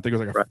something. I think it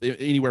was like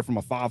anywhere from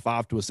a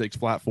 5.5 to a 6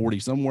 flat 40,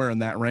 somewhere in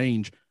that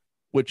range,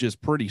 which is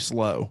pretty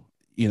slow.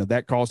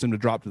 That caused him to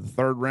drop to the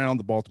third round.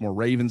 The Baltimore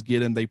Ravens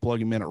get him. They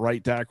plug him in at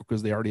right tackle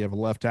because they already have a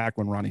left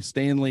tackle in Ronnie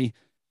Stanley.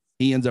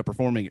 He ends up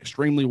performing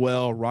extremely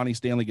well. Ronnie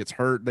Stanley gets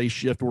hurt. They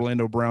shift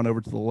Orlando Brown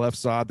over to the left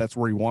side. That's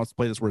where he wants to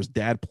play. That's where his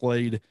dad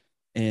played,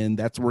 and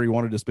that's where he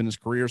wanted to spend his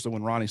career. So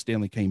when Ronnie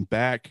Stanley came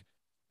back,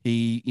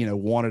 he,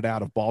 wanted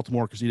out of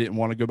Baltimore because he didn't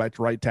want to go back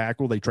to right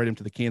tackle. They traded him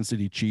to the Kansas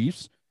City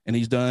Chiefs, and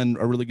he's done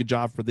a really good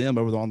job for them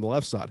on the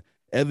left side.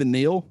 Evan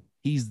Neal,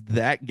 he's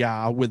that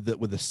guy with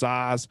the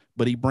size,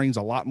 but he brings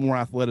a lot more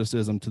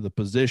athleticism to the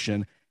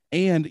position.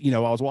 And, I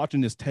was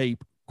watching this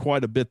tape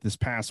quite a bit this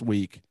past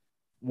week.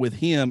 With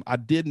him, I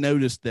did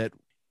notice that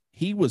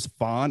he was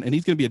fine, and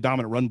he's going to be a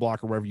dominant run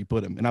blocker wherever you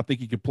put him. And I think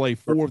he could play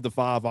 4 of the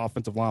 5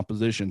 offensive line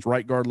positions: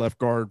 right guard,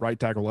 right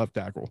tackle, left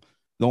tackle.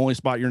 The only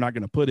spot you're not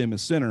going to put him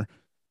is center.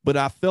 But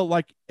I felt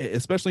like,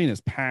 especially in his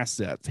pass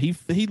sets, he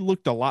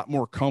looked a lot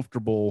more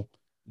comfortable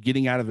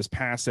getting out of his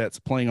pass sets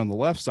playing on the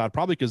left side,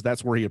 probably because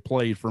that's where he had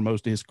played for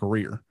most of his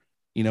career.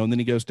 And then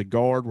he goes to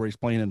guard where he's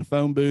playing in the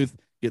phone booth,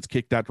 gets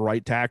kicked out to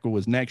right tackle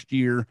his next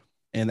year.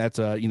 And that's,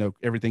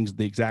 everything's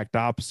the exact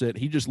opposite.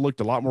 He just looked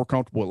a lot more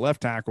comfortable at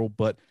left tackle,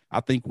 but I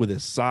think with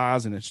his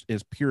size and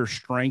his pure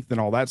strength and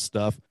all that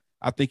stuff,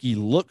 I think he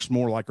looks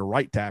more like a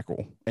right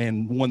tackle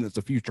and one that's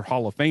a future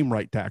Hall of Fame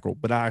right tackle.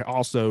 But I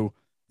also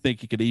think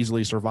he could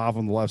easily survive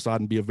on the left side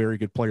and be a very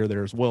good player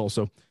there as well.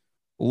 So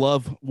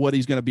love what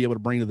he's going to be able to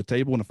bring to the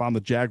table. And if I'm the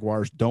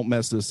Jaguars, don't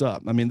mess this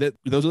up. I mean,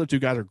 those other two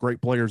guys are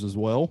great players as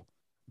well,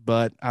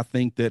 but I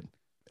think that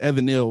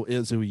Evan Neal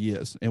is who he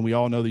is, and we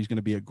all know that he's going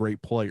to be a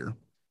great player.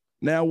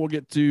 Now we'll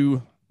get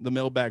to the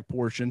mailbag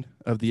portion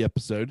of the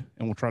episode,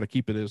 and we'll try to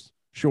keep it as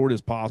short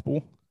as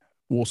possible.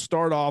 We'll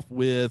start off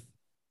with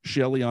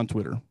Shelly on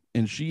Twitter,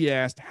 and she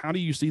asked, how do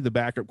you see the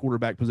backup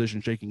quarterback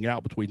position shaking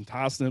out between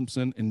Ty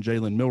Simpson and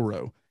Jalen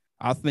Milroe?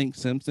 I think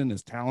Simpson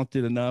is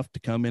talented enough to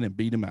come in and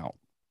beat him out.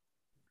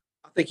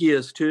 I think he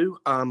is too.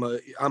 I'm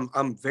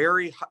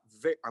very,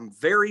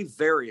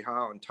 very high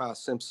on Ty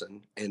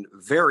Simpson and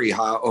very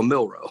high on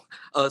Milroe.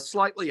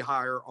 Slightly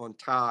higher on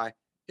Ty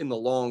in the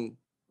long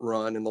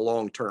run, in the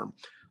long term.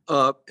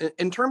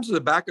 In terms of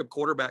the backup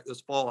quarterback this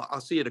fall, I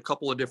see it a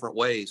couple of different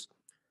ways.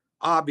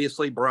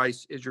 Obviously,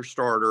 Bryce is your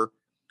starter,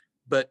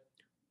 but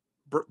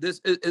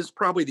this is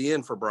probably the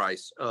end for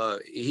Bryce.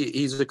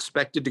 He's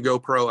expected to go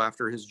pro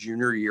after his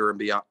junior year and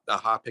be a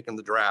high pick in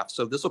the draft.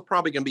 So this will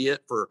probably going to be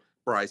it for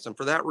Bryce. And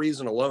for that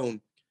reason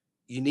alone,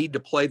 you need to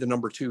play the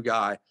number 2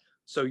 guy.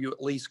 So you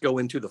at least go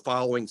into the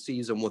following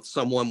season with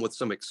someone with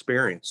some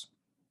experience.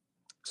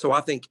 So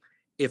I think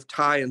if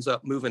Ty ends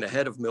up moving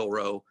ahead of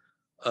Milroe,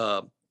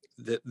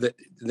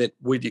 that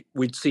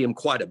we'd see him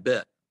quite a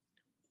bit.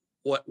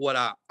 What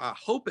I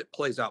hope it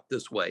plays out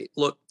this way.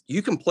 Look,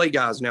 you can play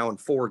guys now in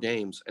 4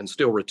 games and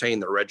still retain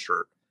their red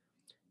shirt.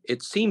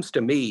 It seems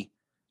to me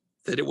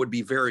that it would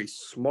be very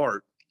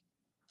smart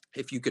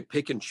if you could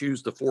pick and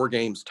choose the 4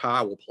 games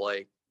Ty will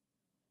play,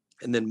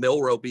 and then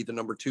Milroe be the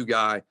number 2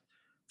 guy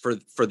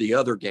for the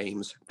other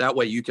games. That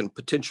way you can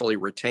potentially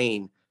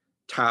retain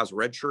Ty's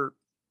red shirt.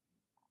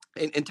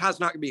 And Ty's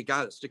not going to be a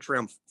guy that sticks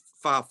around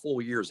 5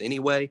 full years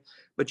anyway,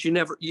 but you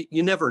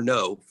never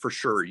know for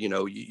sure.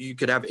 You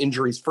could have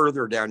injuries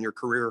further down your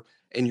career,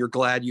 and you're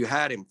glad you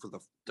had him for the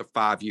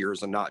 5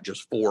 years and not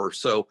just 4.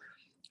 So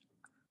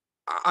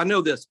I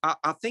know this.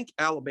 I think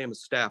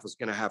Alabama's staff is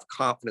going to have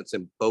confidence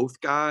in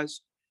both guys,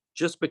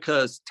 just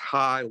because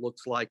Ty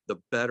looks like the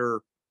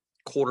better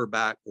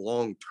quarterback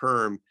long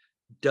term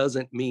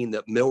doesn't mean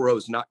that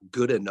Milroe's not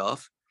good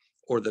enough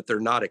or that they're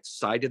not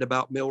excited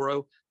about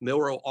Milroe.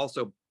 Milroe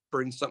also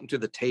brings something to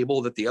the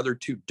table that the other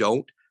 2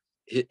 don't.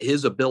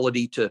 His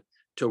ability to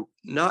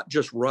not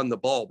just run the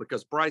ball,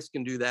 because Bryce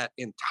can do that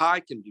and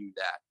Ty can do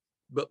that.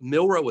 But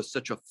Milroe is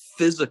such a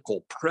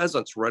physical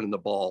presence running the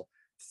ball.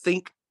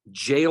 Think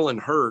Jalen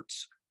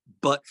Hurts,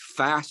 but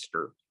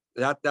faster.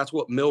 That's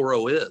what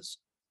Milroe is.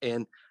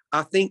 And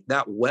I think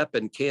that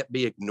weapon can't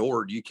be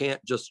ignored. You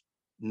can't just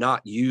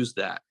not use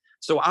that.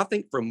 So I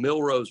think for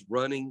Milroe's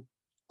running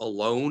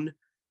alone,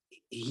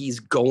 he's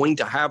going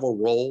to have a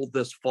role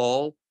this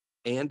fall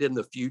and in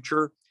the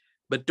future.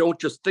 But don't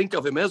just think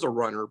of him as a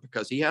runner,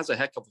 because he has a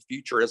heck of a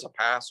future as a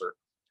passer.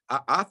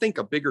 I think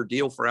a bigger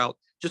deal for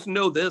just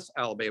know this,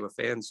 Alabama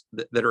fans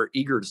that are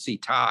eager to see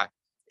Ty.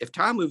 If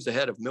Ty moves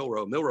ahead of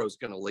Milroe, Milroe's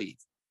going to leave.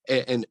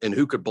 And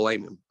who could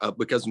blame him?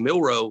 Because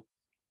Milroe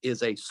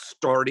is a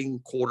starting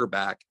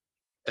quarterback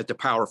at the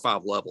Power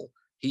 5 level.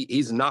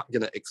 He's not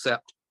going to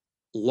accept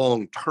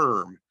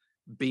long-term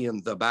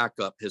being the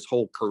backup his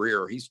whole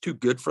career. He's too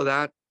good for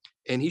that.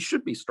 And he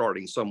should be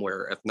starting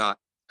somewhere, if not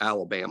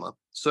Alabama.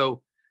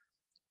 So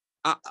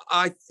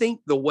I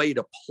think the way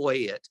to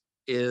play it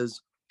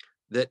is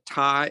that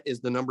Ty is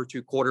the number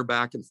 2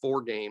 quarterback in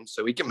 4 games,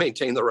 so he can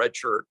maintain the red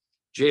shirt.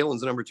 Jalen's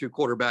the number 2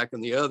 quarterback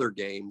in the other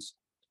games,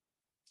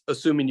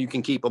 assuming you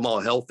can keep them all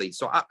healthy.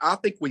 So I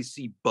think we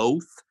see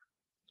both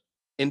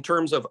in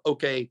terms of,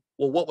 okay,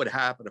 well, what would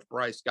happen if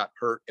Bryce got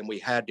hurt and we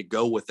had to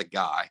go with a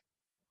guy?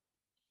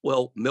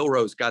 Well,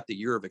 Milroe's got the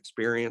year of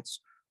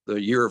experience,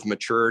 the year of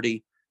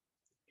maturity.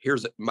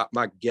 Here's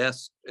my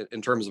guess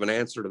in terms of an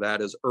answer to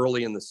that is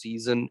early in the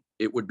season,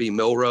 it would be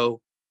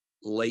Milroe.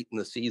 Late in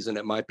the season,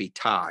 it might be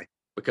Ty,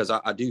 because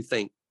I do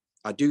think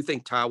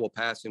Ty will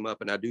pass him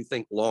up, and I do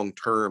think long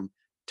term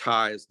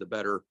Ty is the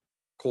better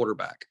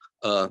quarterback.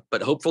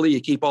 But hopefully you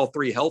keep all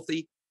three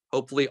healthy.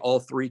 Hopefully all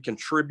three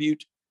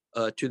contribute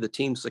to the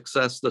team's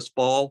success this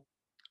fall.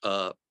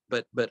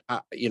 But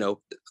the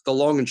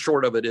long and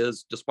short of it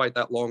is, despite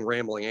that long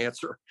rambling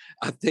answer,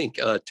 I think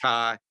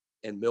Ty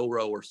and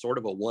Milroe are sort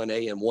of a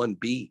 1A and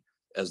 1B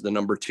as the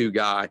number 2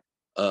 guy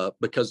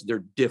because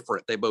they're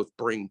different. They both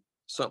bring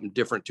something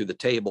different to the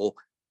table,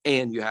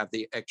 and you have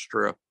the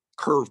extra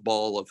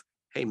curveball of,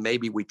 hey,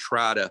 maybe we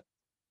try to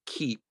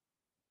keep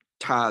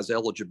Ty's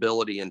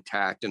eligibility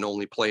intact and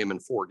only play him in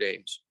 4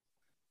 games.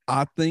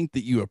 I think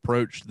that you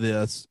approached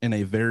this in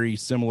a very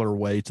similar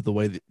way to the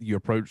way that you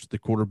approached the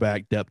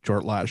quarterback depth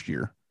chart last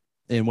year.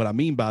 And what I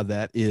mean by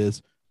that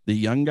is the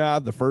young guy,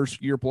 the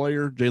first year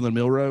player, Jalen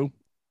Milroe,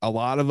 a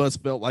lot of us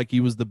felt like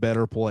he was the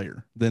better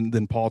player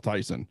than Paul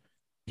Tyson.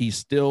 He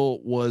still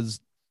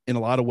was, in a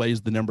lot of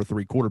ways, the number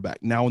 3 quarterback.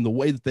 Now, in the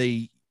way that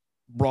they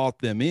brought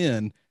them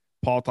in,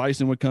 Paul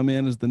Tyson would come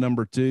in as the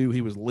number 2.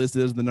 He was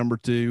listed as the number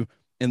 2.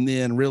 And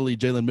then really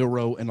Jalen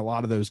Milroe in a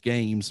lot of those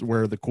games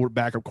where the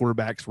backup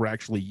quarterbacks were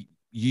actually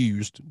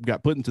used,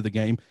 got put into the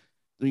game,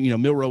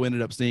 Milroe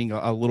ended up seeing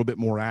a little bit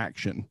more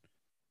action.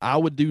 I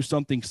would do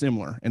something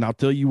similar, and I'll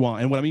tell you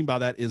why. And what I mean by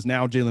that is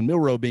now Jalen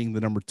Milroe being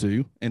the number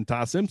 2 and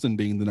Ty Simpson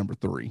being the number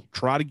 3.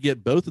 Try to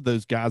get both of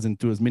those guys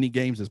into as many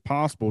games as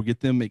possible,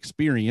 get them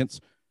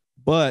experience.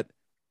 But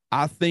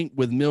I think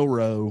with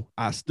Milroe,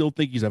 I still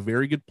think he's a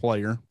very good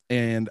player.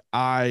 And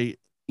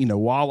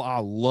while I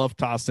love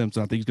Ty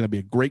Simpson, I think he's going to be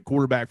a great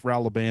quarterback for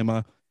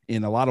Alabama.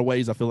 In a lot of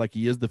ways, I feel like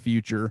he is the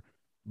future.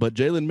 But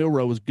Jalen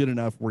Milroe is good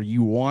enough where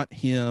you want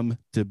him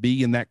to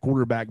be in that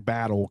quarterback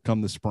battle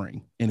come the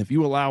spring. And if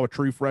you allow a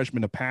true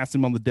freshman to pass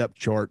him on the depth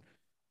chart,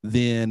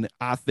 then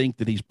I think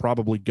that he's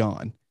probably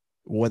gone.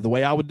 Well, the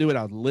way I would do it,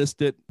 I'd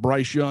list it: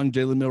 Bryce Young,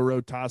 Jalen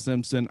Milroe, Ty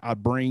Simpson.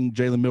 I'd bring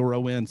Jalen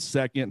Milroe in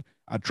second.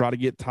 I'd try to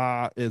get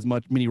Ty as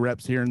many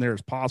reps here and there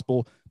as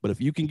possible. But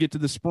if you can get to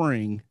the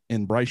spring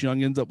and Bryce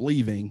Young ends up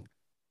leaving,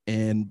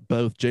 and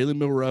both Jalen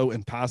Milroe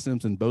and Ty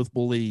Simpson both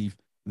believe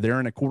they're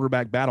in a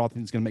quarterback battle, I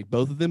think it's going to make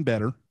both of them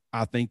better.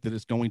 I think that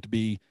it's going to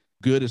be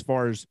good as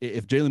far as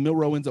if Jalen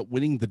Milroe ends up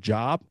winning the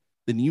job,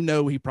 then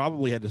he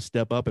probably had to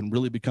step up and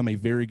really become a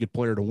very good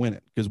player to win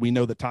it, because we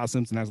know that Ty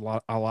Simpson has a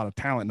lot of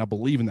talent, and I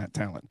believe in that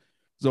talent.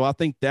 So I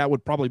think that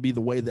would probably be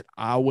the way that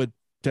I would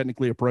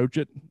technically approach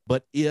it.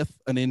 But if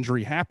an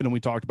injury happened, and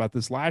we talked about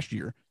this last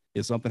year,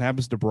 if something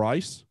happens to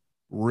Bryce,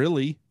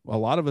 really, a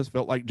lot of us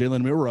felt like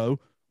Jalen Milroe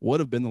would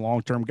have been the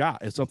long-term guy.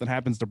 If something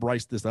happens to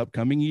Bryce this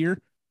upcoming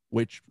year,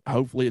 which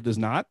hopefully it does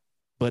not,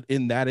 but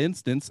in that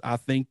instance, I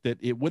think that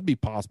it would be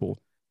possible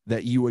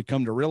that you would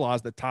come to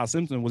realize that Ty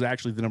Simpson was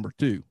actually the number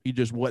 2. He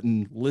just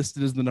wasn't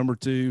listed as the number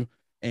 2,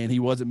 and he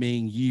wasn't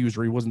being used,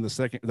 or he wasn't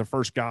the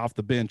first guy off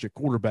the bench at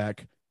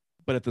quarterback.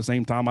 But at the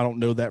same time, I don't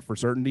know that for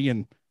certainty,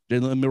 and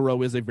Jalen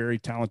Milroe is a very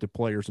talented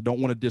player, so don't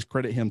want to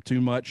discredit him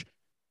too much.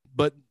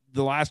 But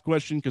the last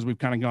question, because we've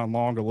kind of gone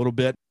long a little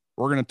bit,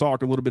 we're going to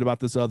talk a little bit about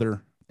this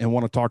and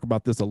want to talk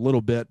about this a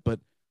little bit, but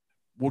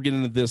we'll get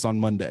into this on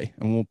Monday,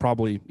 and we'll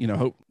probably,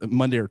 hope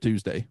Monday or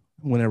Tuesday,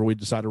 whenever we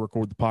decide to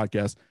record the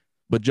podcast.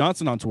 But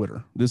Johnson on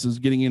Twitter, this is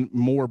getting in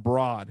more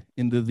broad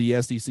into the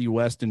SEC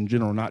West in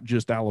general, not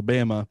just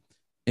Alabama.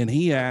 And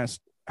he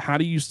asked, how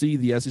do you see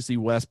the SEC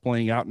West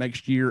playing out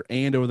next year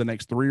and over the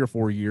next 3 or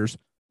 4 years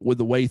with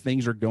the way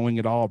things are going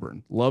at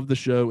Auburn? Love the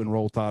show, and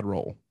roll Tide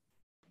roll.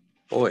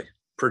 Boy,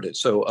 predict.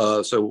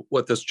 So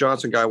what this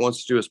Johnson guy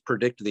wants to do is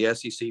predict the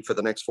SEC for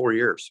the next 4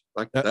 years.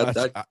 From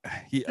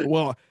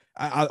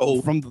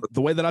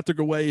the way that I took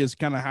away is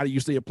kind of, how do you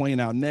see it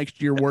playing out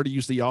next year? Where do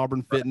you see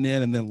Auburn fitting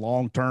in? And then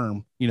long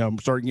term,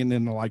 starting getting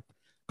into like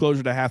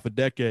closer to half a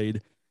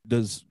decade,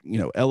 does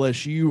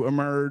LSU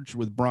emerge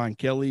with Brian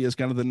Kelly as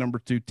kind of the number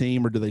 2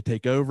 team, or do they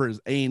take over? Is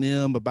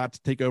A&M about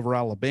to take over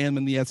Alabama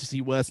in the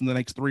SEC West in the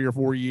next 3 or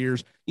 4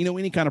 years?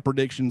 Any kind of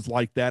predictions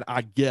like that,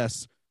 I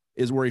guess,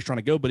 is where he's trying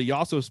to go. But he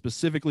also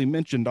specifically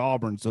mentioned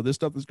Auburn. So this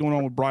stuff that's going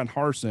on with Brian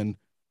Harsin,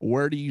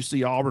 where do you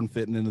see Auburn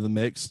fitting into the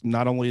mix,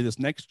 not only this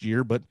next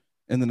year, but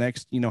in the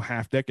next,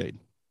 half decade?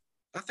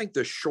 I think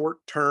the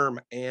short-term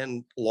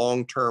and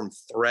long-term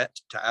threat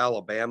to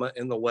Alabama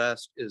in the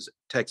West is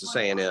Texas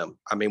A&M.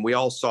 I mean, we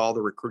all saw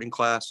the recruiting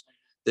class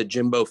that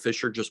Jimbo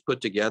Fisher just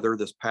put together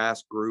this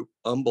past group.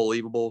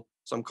 Unbelievable.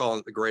 Some calling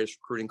it the greatest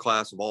recruiting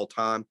class of all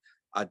time.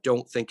 I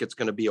don't think it's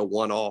going to be a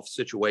one-off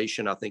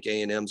situation. I think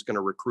A&M is going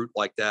to recruit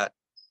like that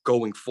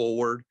going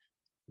forward.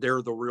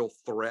 They're the real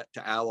threat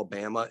to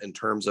Alabama in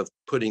terms of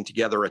putting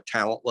together a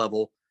talent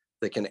level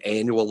that can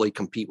annually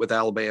compete with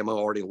Alabama.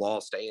 Already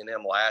lost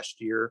A&M last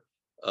year.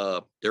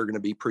 They're going to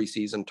be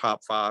preseason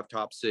top 5,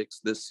 top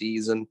 6 this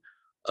season.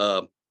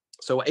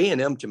 So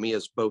A&M to me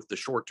is both the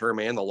short-term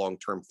and the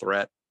long-term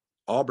threat.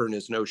 Auburn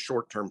is no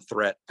short-term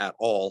threat at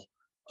all.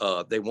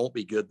 They won't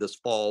be good this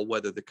fall,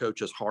 whether the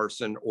coach is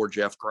Harsin or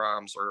Jeff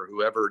Grimes or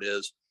whoever it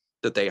is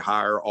that they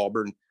hire.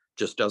 Auburn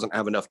just doesn't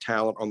have enough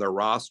talent on their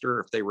roster.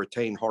 If they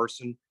retain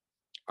Harsin,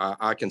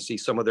 I can see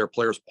some of their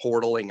players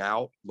portaling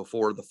out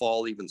before the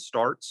fall even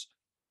starts.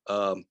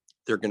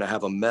 They're going to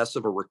have a mess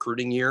of a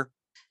recruiting year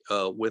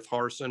with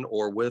Harsin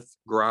or with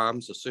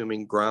Grimes,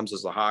 assuming Grimes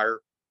is the hire,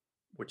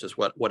 which is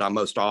what I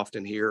most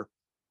often hear.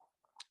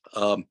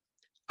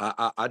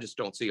 I just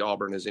don't see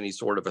Auburn as any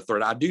sort of a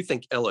threat. I do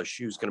think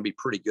LSU is going to be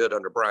pretty good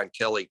under Brian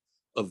Kelly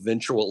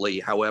eventually.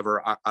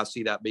 However, I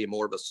see that being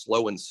more of a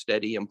slow and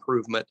steady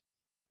improvement.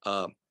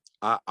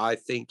 I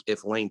think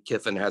if Lane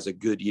Kiffin has a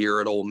good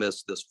year at Ole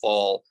Miss this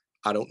fall,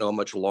 I don't know how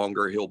much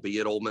longer he'll be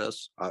at Ole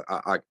Miss.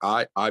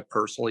 I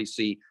personally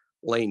see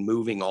Lane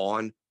moving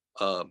on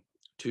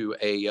to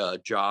a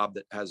job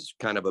that has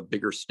kind of a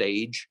bigger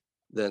stage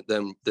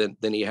than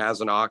he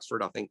has in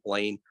Oxford. I think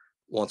Lane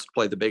wants to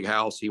play the big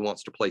house. He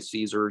wants to play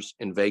Caesars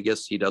in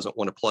Vegas. He doesn't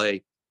want to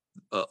play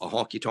a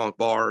honky tonk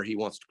bar. He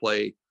wants to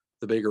play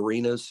the big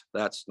arenas.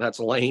 That's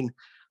Lane.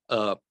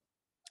 I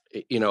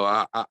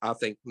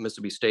think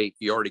Mississippi State,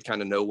 you already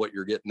kind of know what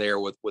you're getting there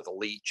with a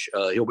Leach.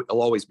 He'll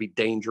always be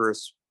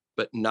dangerous,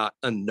 but not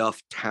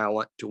enough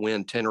talent to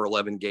win 10 or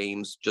 11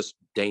 games, just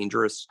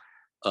dangerous.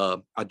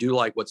 I do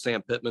like what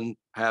Sam Pittman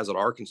has at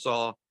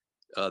Arkansas.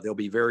 They'll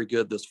be very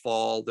good this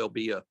fall. They'll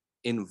be a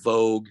in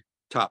vogue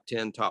top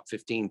 10, top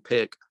 15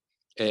 pick.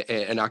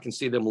 And I can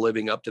see them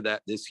living up to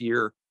that this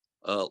year.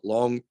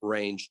 Long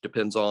range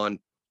depends on,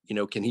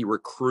 can he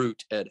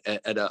recruit at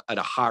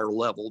a higher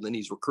level than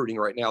he's recruiting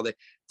right now?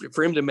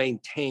 For him to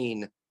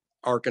maintain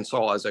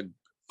Arkansas as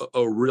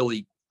a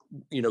really,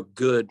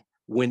 good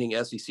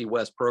winning SEC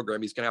West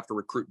program, he's going to have to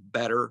recruit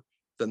better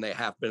than they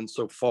have been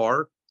so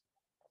far.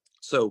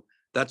 So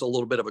that's a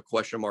little bit of a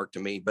question mark to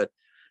me. But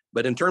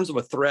in terms of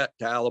a threat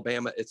to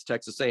Alabama, it's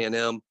Texas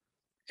A&M.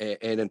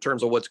 And in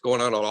terms of what's going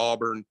on at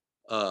Auburn,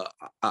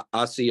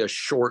 I see a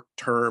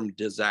short-term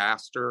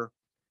disaster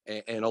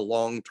and a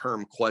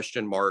long-term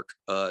question mark,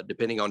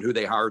 depending on who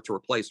they hire to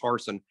replace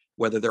Harsin,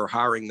 whether they're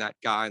hiring that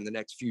guy in the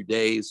next few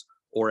days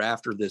or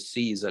after this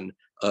season.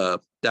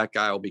 That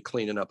guy will be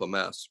cleaning up a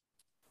mess.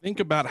 Think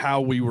about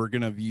how we were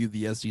going to view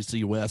the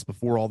SEC West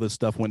before all this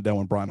stuff went down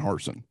with Brian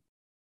Harsin,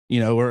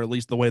 or at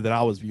least the way that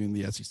I was viewing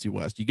the SEC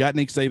West. You got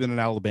Nick Saban in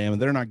Alabama.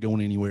 They're not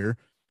going anywhere.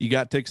 You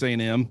got Texas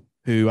A&M,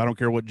 who I don't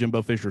care what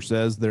Jimbo Fisher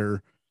says,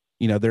 they're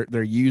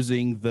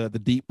using the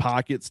deep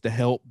pockets to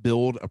help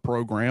build a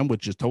program,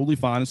 which is totally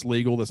fine. It's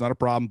legal. That's not a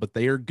problem, but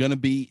they are going to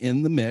be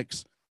in the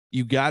mix.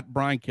 You got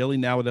Brian Kelly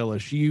now at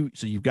LSU.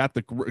 So you've got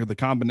the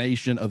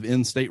combination of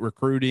in-state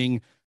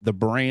recruiting, the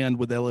brand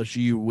with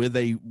LSU with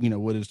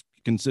what is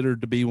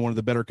considered to be one of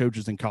the better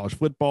coaches in college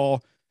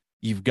football.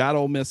 You've got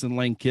Ole Miss and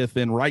Lane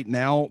Kiffin. Right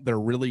now, they're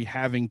really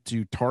having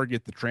to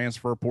target the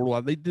transfer portal.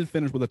 They did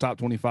finish with a top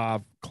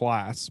 25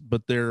 class,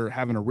 but they're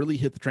having to really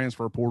hit the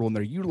transfer portal, and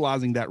they're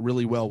utilizing that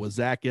really well with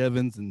Zach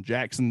Evans and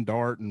Jackson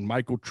Dart and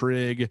Michael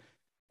Trigg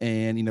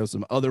and,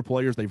 some other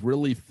players. They've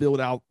really filled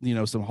out,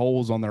 some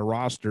holes on their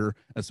roster,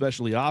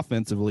 especially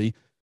offensively,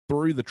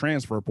 through the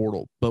transfer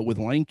portal. But with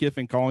Lane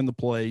Kiffin calling the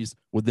plays,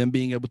 with them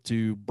being able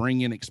to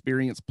bring in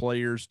experienced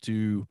players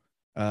to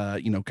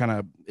kind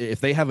of, if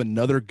they have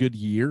another good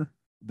year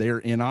there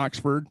in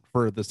Oxford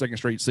for the second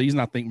straight season,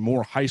 I think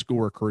more high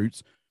school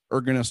recruits are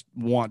going to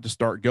want to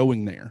start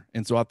going there.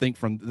 And so I think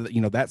from,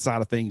 that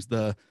side of things,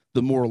 the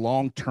more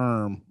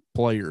long-term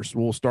players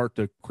will start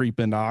to creep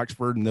into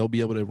Oxford and they'll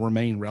be able to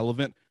remain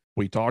relevant.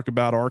 We talked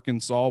about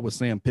Arkansas with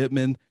Sam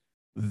Pittman.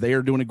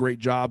 They're doing a great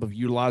job of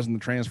utilizing the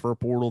transfer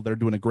portal. They're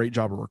doing a great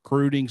job of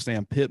recruiting.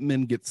 Sam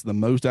Pittman gets the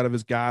most out of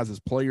his guys. His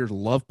players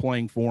love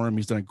playing for him.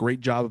 He's done a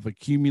great job of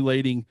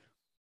accumulating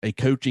a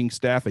coaching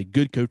staff, a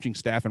good coaching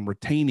staff, and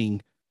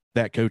retaining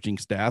that coaching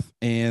staff.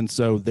 And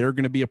so they're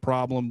going to be a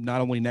problem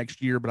not only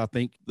next year, but I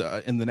think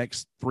in the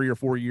next 3 or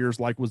 4 years,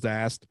 like was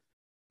asked.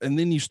 And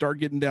then you start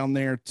getting down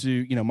there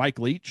to, Mike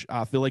Leach.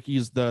 I feel like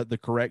he's the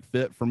correct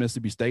fit for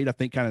Mississippi State. I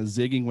think kind of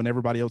zigging when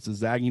everybody else is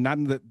zagging. Not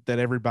that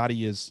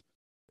everybody,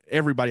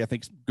 I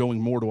think, is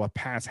going more to a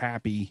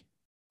pass-happy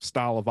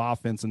style of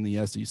offense in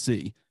the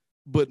SEC.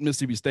 But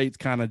Mississippi State's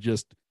kind of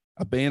just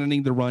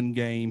abandoning the run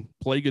game,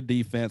 play good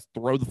defense,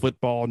 throw the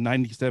football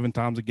 97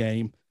 times a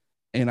game.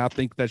 And I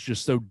think that's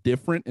just so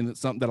different. And it's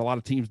something that a lot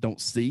of teams don't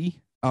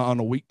see on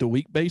a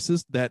week-to-week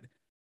basis, that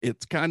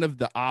it's kind of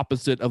the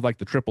opposite of like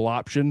the triple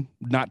option,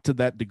 not to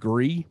that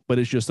degree, but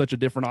it's just such a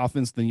different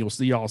offense than you'll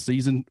see all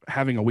season.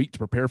 Having a week to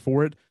prepare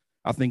for it,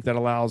 I think that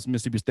allows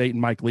Mississippi State and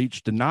Mike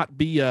Leach to not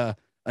be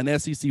an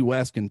SEC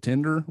West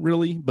contender,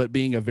 really, but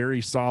being a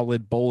very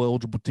solid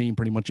bowl-eligible team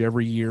pretty much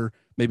every year,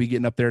 maybe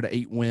getting up there to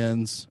 8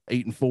 wins,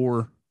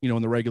 8-4,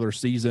 in the regular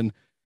season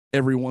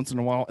every once in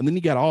a while. And then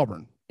you got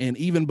Auburn. And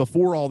even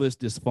before all this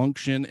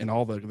dysfunction and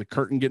all the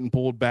curtain getting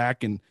pulled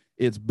back and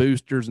its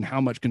boosters and how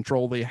much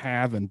control they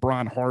have and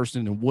Brian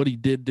Harsin and what he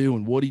did do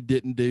and what he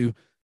didn't do,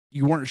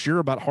 you weren't sure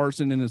about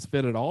Harsin and his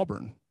fit at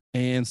Auburn.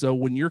 And so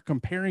when you're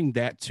comparing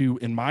that to,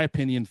 in my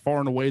opinion, far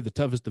and away the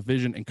toughest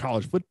division in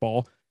college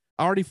football,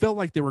 I already felt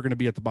like they were going to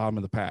be at the bottom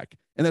of the pack.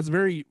 And that's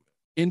very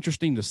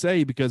interesting to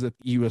say because if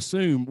you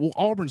assume, well,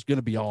 Auburn's going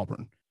to be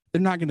Auburn.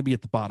 They're not going to be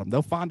at the bottom.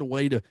 They'll find a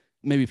way to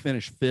maybe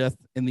finish fifth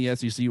in the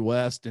SEC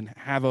West and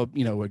have a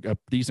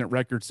decent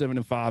record,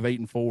 7-5,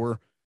 8-4.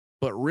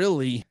 But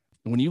really,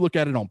 when you look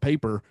at it on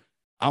paper,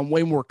 I'm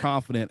way more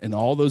confident in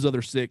all those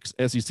other 6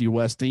 SEC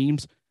West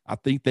teams. I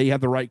think they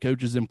have the right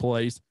coaches in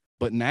place.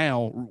 But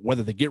now,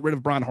 whether they get rid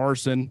of Brian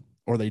Harsin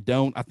or they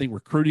don't, I think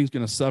recruiting is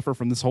going to suffer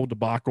from this whole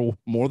debacle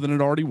more than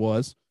it already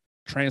was.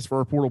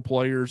 Transfer portal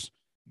players,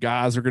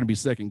 guys are going to be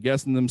second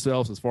guessing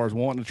themselves as far as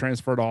wanting to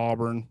transfer to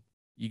Auburn.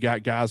 You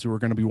got guys who are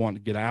going to be wanting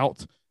to get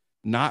out.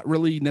 Not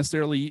really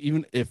necessarily,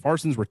 even if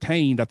Harsin's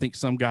retained, I think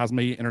some guys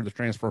may enter the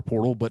transfer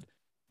portal, but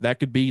that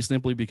could be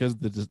simply because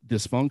of the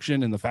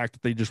dysfunction and the fact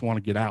that they just want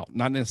to get out.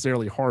 Not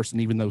necessarily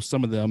Harsin, even though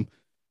some of them,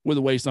 with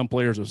the way some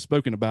players have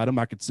spoken about him,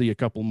 I could see a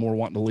couple more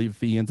wanting to leave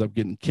if he ends up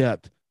getting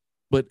kept.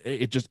 But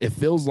it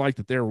feels like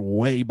that they're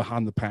way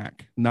behind the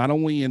pack, not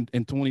only in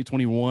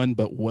 2021,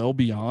 but well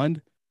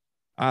beyond.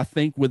 I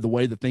think with the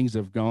way that things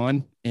have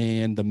gone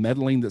and the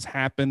meddling that's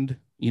happened,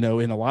 in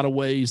a lot of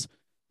ways,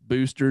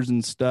 boosters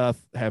and stuff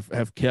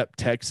have kept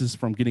Texas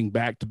from getting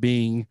back to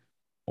being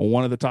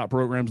one of the top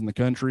programs in the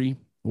country.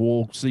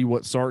 We'll see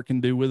what Sark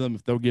can do with them,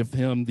 if they'll give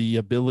him the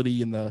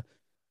ability and the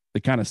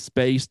kind of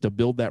space to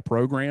build that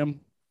program.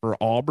 For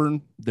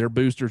Auburn, their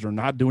boosters are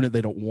not doing it.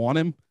 They don't want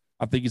him.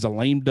 I think he's a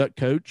lame duck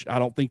coach. I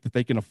don't think that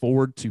they can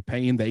afford to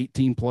pay him the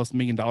 $18+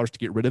 million to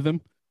get rid of him.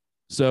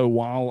 So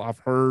while I've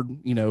heard,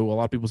 a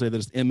lot of people say that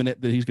it's imminent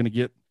that he's going to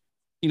get,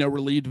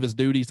 relieved of his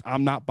duties,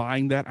 I'm not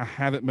buying that. I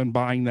haven't been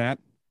buying that,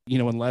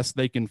 unless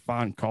they can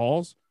find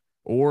cause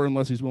or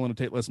unless he's willing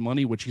to take less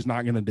money, which he's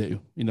not going to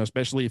do,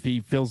 especially if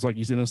he feels like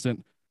he's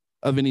innocent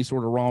of any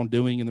sort of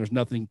wrongdoing and there's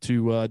nothing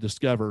to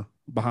discover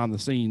behind the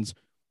scenes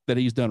that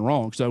he's done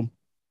wrong. So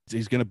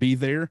he's going to be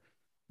there,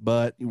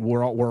 but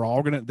we're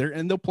all going to there,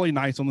 and they'll play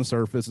nice on the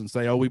surface and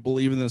say, "Oh, we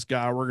believe in this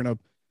guy. We're going to."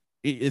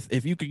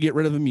 If you could get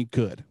rid of him, you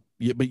could,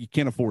 but you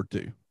can't afford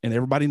to, and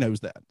everybody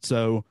knows that.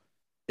 So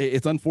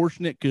it's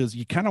unfortunate because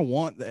you kind of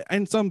want that,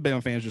 and some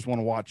Bama fans just want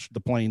to watch the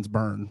plains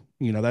burn.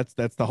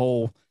 That's the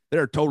whole.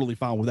 They're totally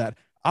fine with that.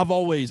 I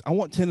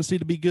want Tennessee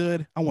to be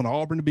good. I want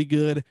Auburn to be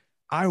good.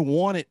 I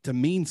want it to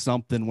mean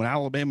something when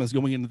Alabama is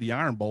going into the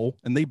Iron Bowl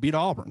and they beat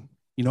Auburn.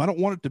 I don't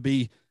want it to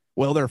be,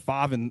 well, they're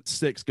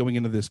 5-6 going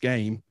into this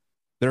game.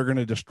 They're going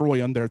to destroy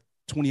them. They're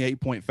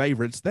 28-point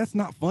favorites. That's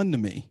not fun to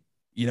me.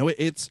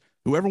 It's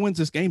whoever wins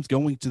this game is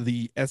going to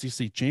the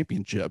SEC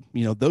championship.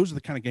 Those are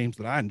the kind of games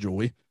that I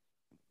enjoy.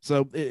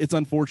 So it's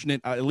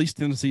unfortunate. At least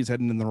Tennessee is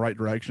heading in the right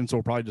direction. So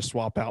we'll probably just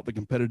swap out the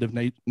competitive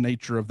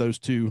nature of those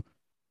two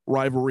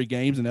rivalry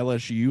games in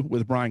LSU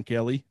with Brian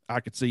Kelly.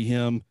 I could see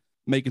him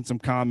making some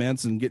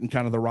comments and getting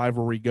kind of the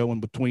rivalry going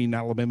between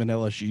Alabama and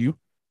LSU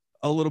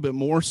a little bit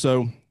more.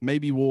 So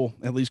maybe we'll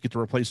at least get to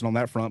replace it on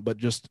that front, but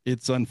just,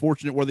 it's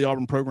unfortunate where the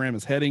Auburn program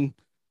is heading.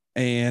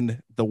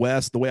 And the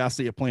West, the way I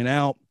see it playing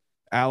out,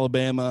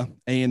 Alabama,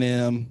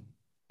 A&M,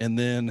 and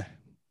then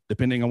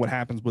depending on what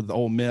happens with the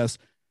Ole Miss,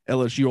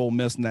 LSU, Ole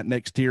Miss in that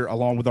next tier,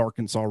 along with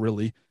Arkansas,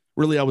 really,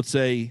 I would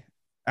say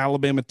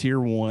Alabama tier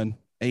 1,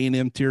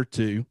 A&M tier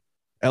 2,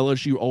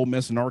 LSU, Ole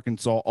Miss, and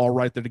Arkansas all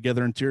right there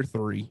together in tier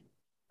 3.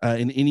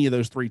 And any of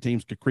those 3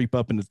 teams could creep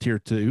up into tier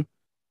 2.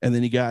 And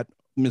then you got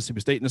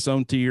Mississippi State in its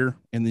own tier,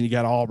 and then you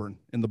got Auburn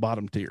in the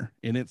bottom tier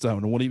in its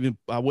own. I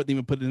wouldn't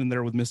even put it in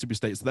there with Mississippi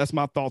State. So that's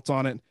my thoughts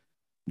on it.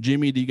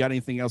 Jimmy, do you got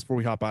anything else before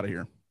we hop out of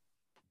here?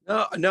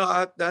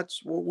 No,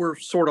 we're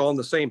sort of on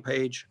the same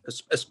page,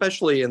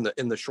 especially in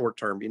the short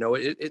term.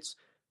 It's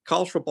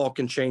college football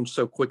can change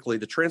so quickly.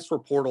 The transfer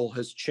portal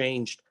has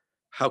changed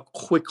how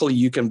quickly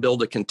you can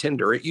build a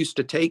contender. It used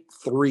to take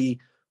 3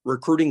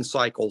 recruiting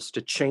cycles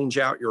to change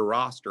out your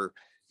roster.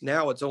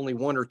 Now it's only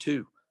 1 or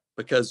 2,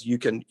 because you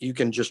can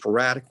just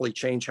radically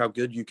change how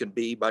good you can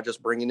be by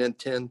just bringing in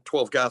 10,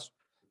 12 guys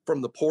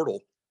from the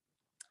portal.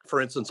 For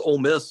instance, Ole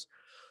Miss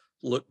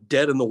looked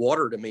dead in the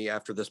water to me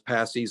after this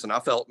past season. I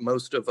felt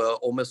most of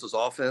Ole Miss's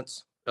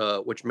offense,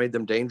 which made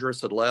them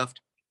dangerous, had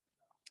left,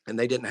 and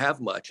they didn't have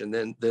much. And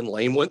then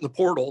Lane went in the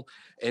portal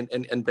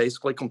and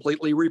basically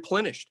completely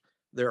replenished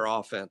their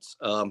offense.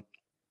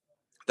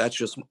 That's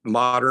just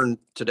modern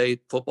today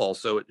football.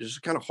 So it's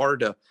just kind of hard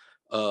to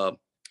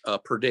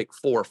predict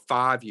 4 or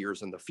 5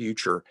 years in the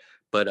future.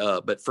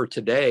 But for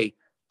today,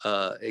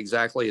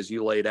 exactly as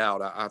you laid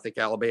out, I think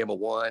Alabama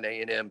 1,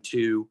 A&M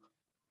 2.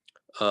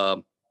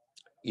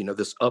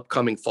 This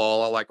upcoming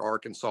fall, I like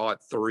Arkansas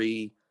at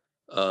 3.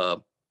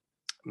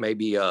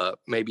 Maybe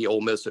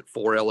Ole Miss at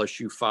 4,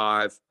 LSU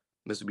 5,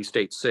 Mississippi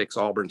State 6,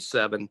 Auburn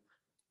 7.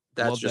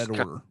 That's Love just that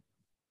order.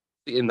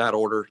 In that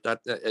order.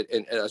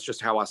 And that's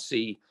just how I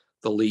see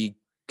the league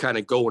kind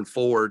of going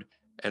forward.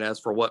 And as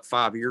for what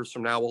 5 years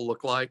from now will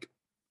look like,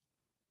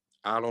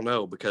 I don't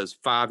know, because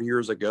 5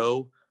 years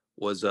ago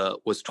was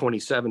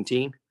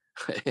 2017,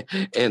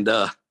 and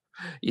I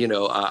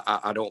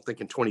don't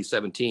think in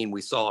 2017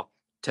 we saw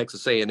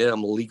Texas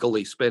A&M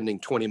legally spending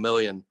 $20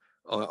 million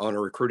on a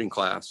recruiting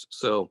class.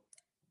 So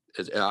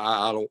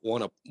I don't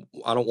want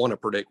to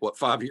predict what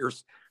 5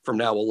 years from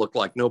now will look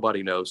like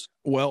nobody knows.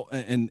 Well,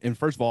 and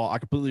first of all, I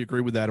completely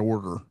agree with that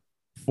order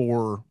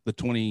for the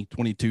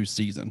 2022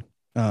 season.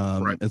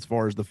 Right. As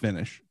far as the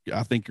finish,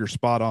 I think you're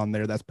spot on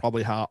there. That's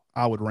probably how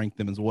I would rank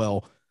them as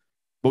well.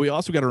 But we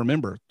also got to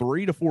remember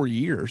 3 to 4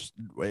 years,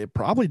 it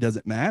probably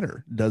doesn't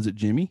matter. Does it,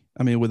 Jimmy?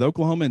 I mean, with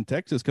Oklahoma and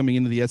Texas coming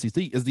into the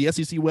SEC, is the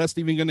SEC West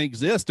even going to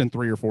exist in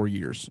 3 or 4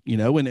 years? You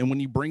know, and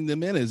when you bring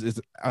them in, is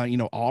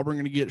Auburn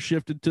going to get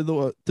shifted to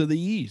the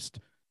East?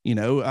 You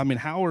know, I mean,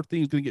 how are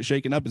things going to get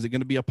shaken up? Is it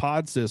going to be a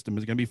pod system?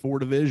 Is it going to be 4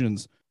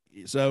 divisions?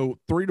 So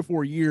 3 to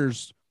 4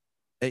 years,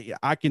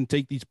 I can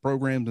take these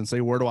programs and say,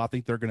 where do I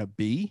think they're going to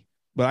be?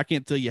 But I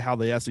can't tell you how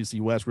the SEC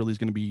West really is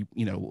going to be,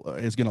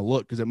 is going to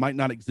look, because it might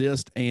not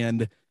exist,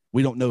 and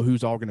we don't know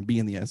who's all going to be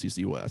in the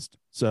SEC West.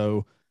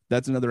 So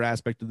that's another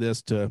aspect of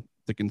this to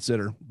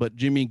consider. But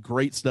Jimmy,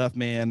 great stuff,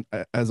 man.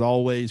 As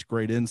always,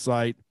 great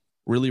insight.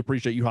 Really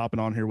appreciate you hopping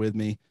on here with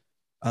me.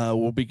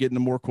 We'll be getting to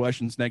more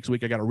questions next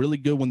week. I got a really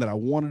good one that I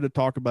wanted to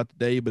talk about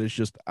today, but it's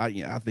just, I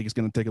think it's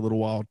going to take a little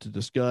while to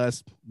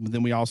discuss. But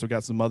then we also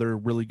got some other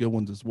really good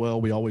ones as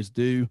well. We always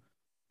do.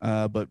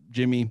 But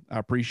Jimmy, I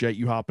appreciate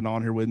you hopping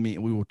on here with me,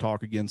 and we will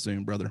talk again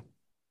soon, brother.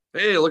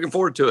 Hey, looking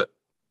forward to it.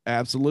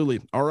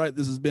 Absolutely. All right.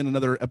 This has been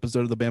another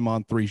episode of the Bama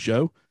on 3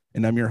 show,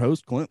 and I'm your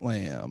host, Clint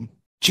Lamb.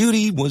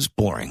 Judy was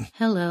boring.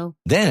 Hello.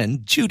 Then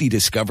Judy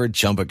discovered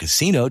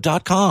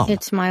ChumbaCasino.com.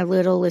 It's my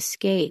little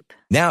escape.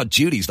 Now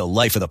Judy's the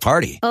life of the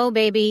party. Oh,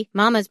 baby,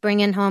 mama's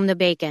bringing home the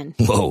bacon.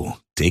 Whoa,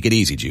 take it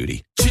easy,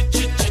 Judy.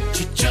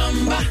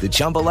 The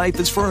Chumba life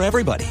is for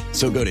everybody.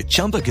 So go to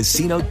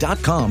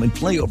ChumbaCasino.com and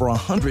play over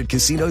 100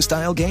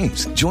 casino-style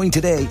games. Join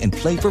today and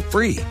play for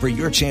free for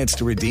your chance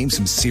to redeem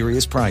some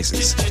serious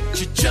prizes.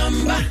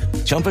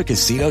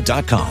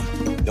 ChumbaCasino.com.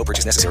 No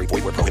purchase necessary.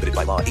 Void where prohibited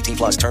by law.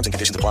 18+ terms and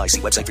conditions apply.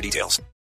 See website for details.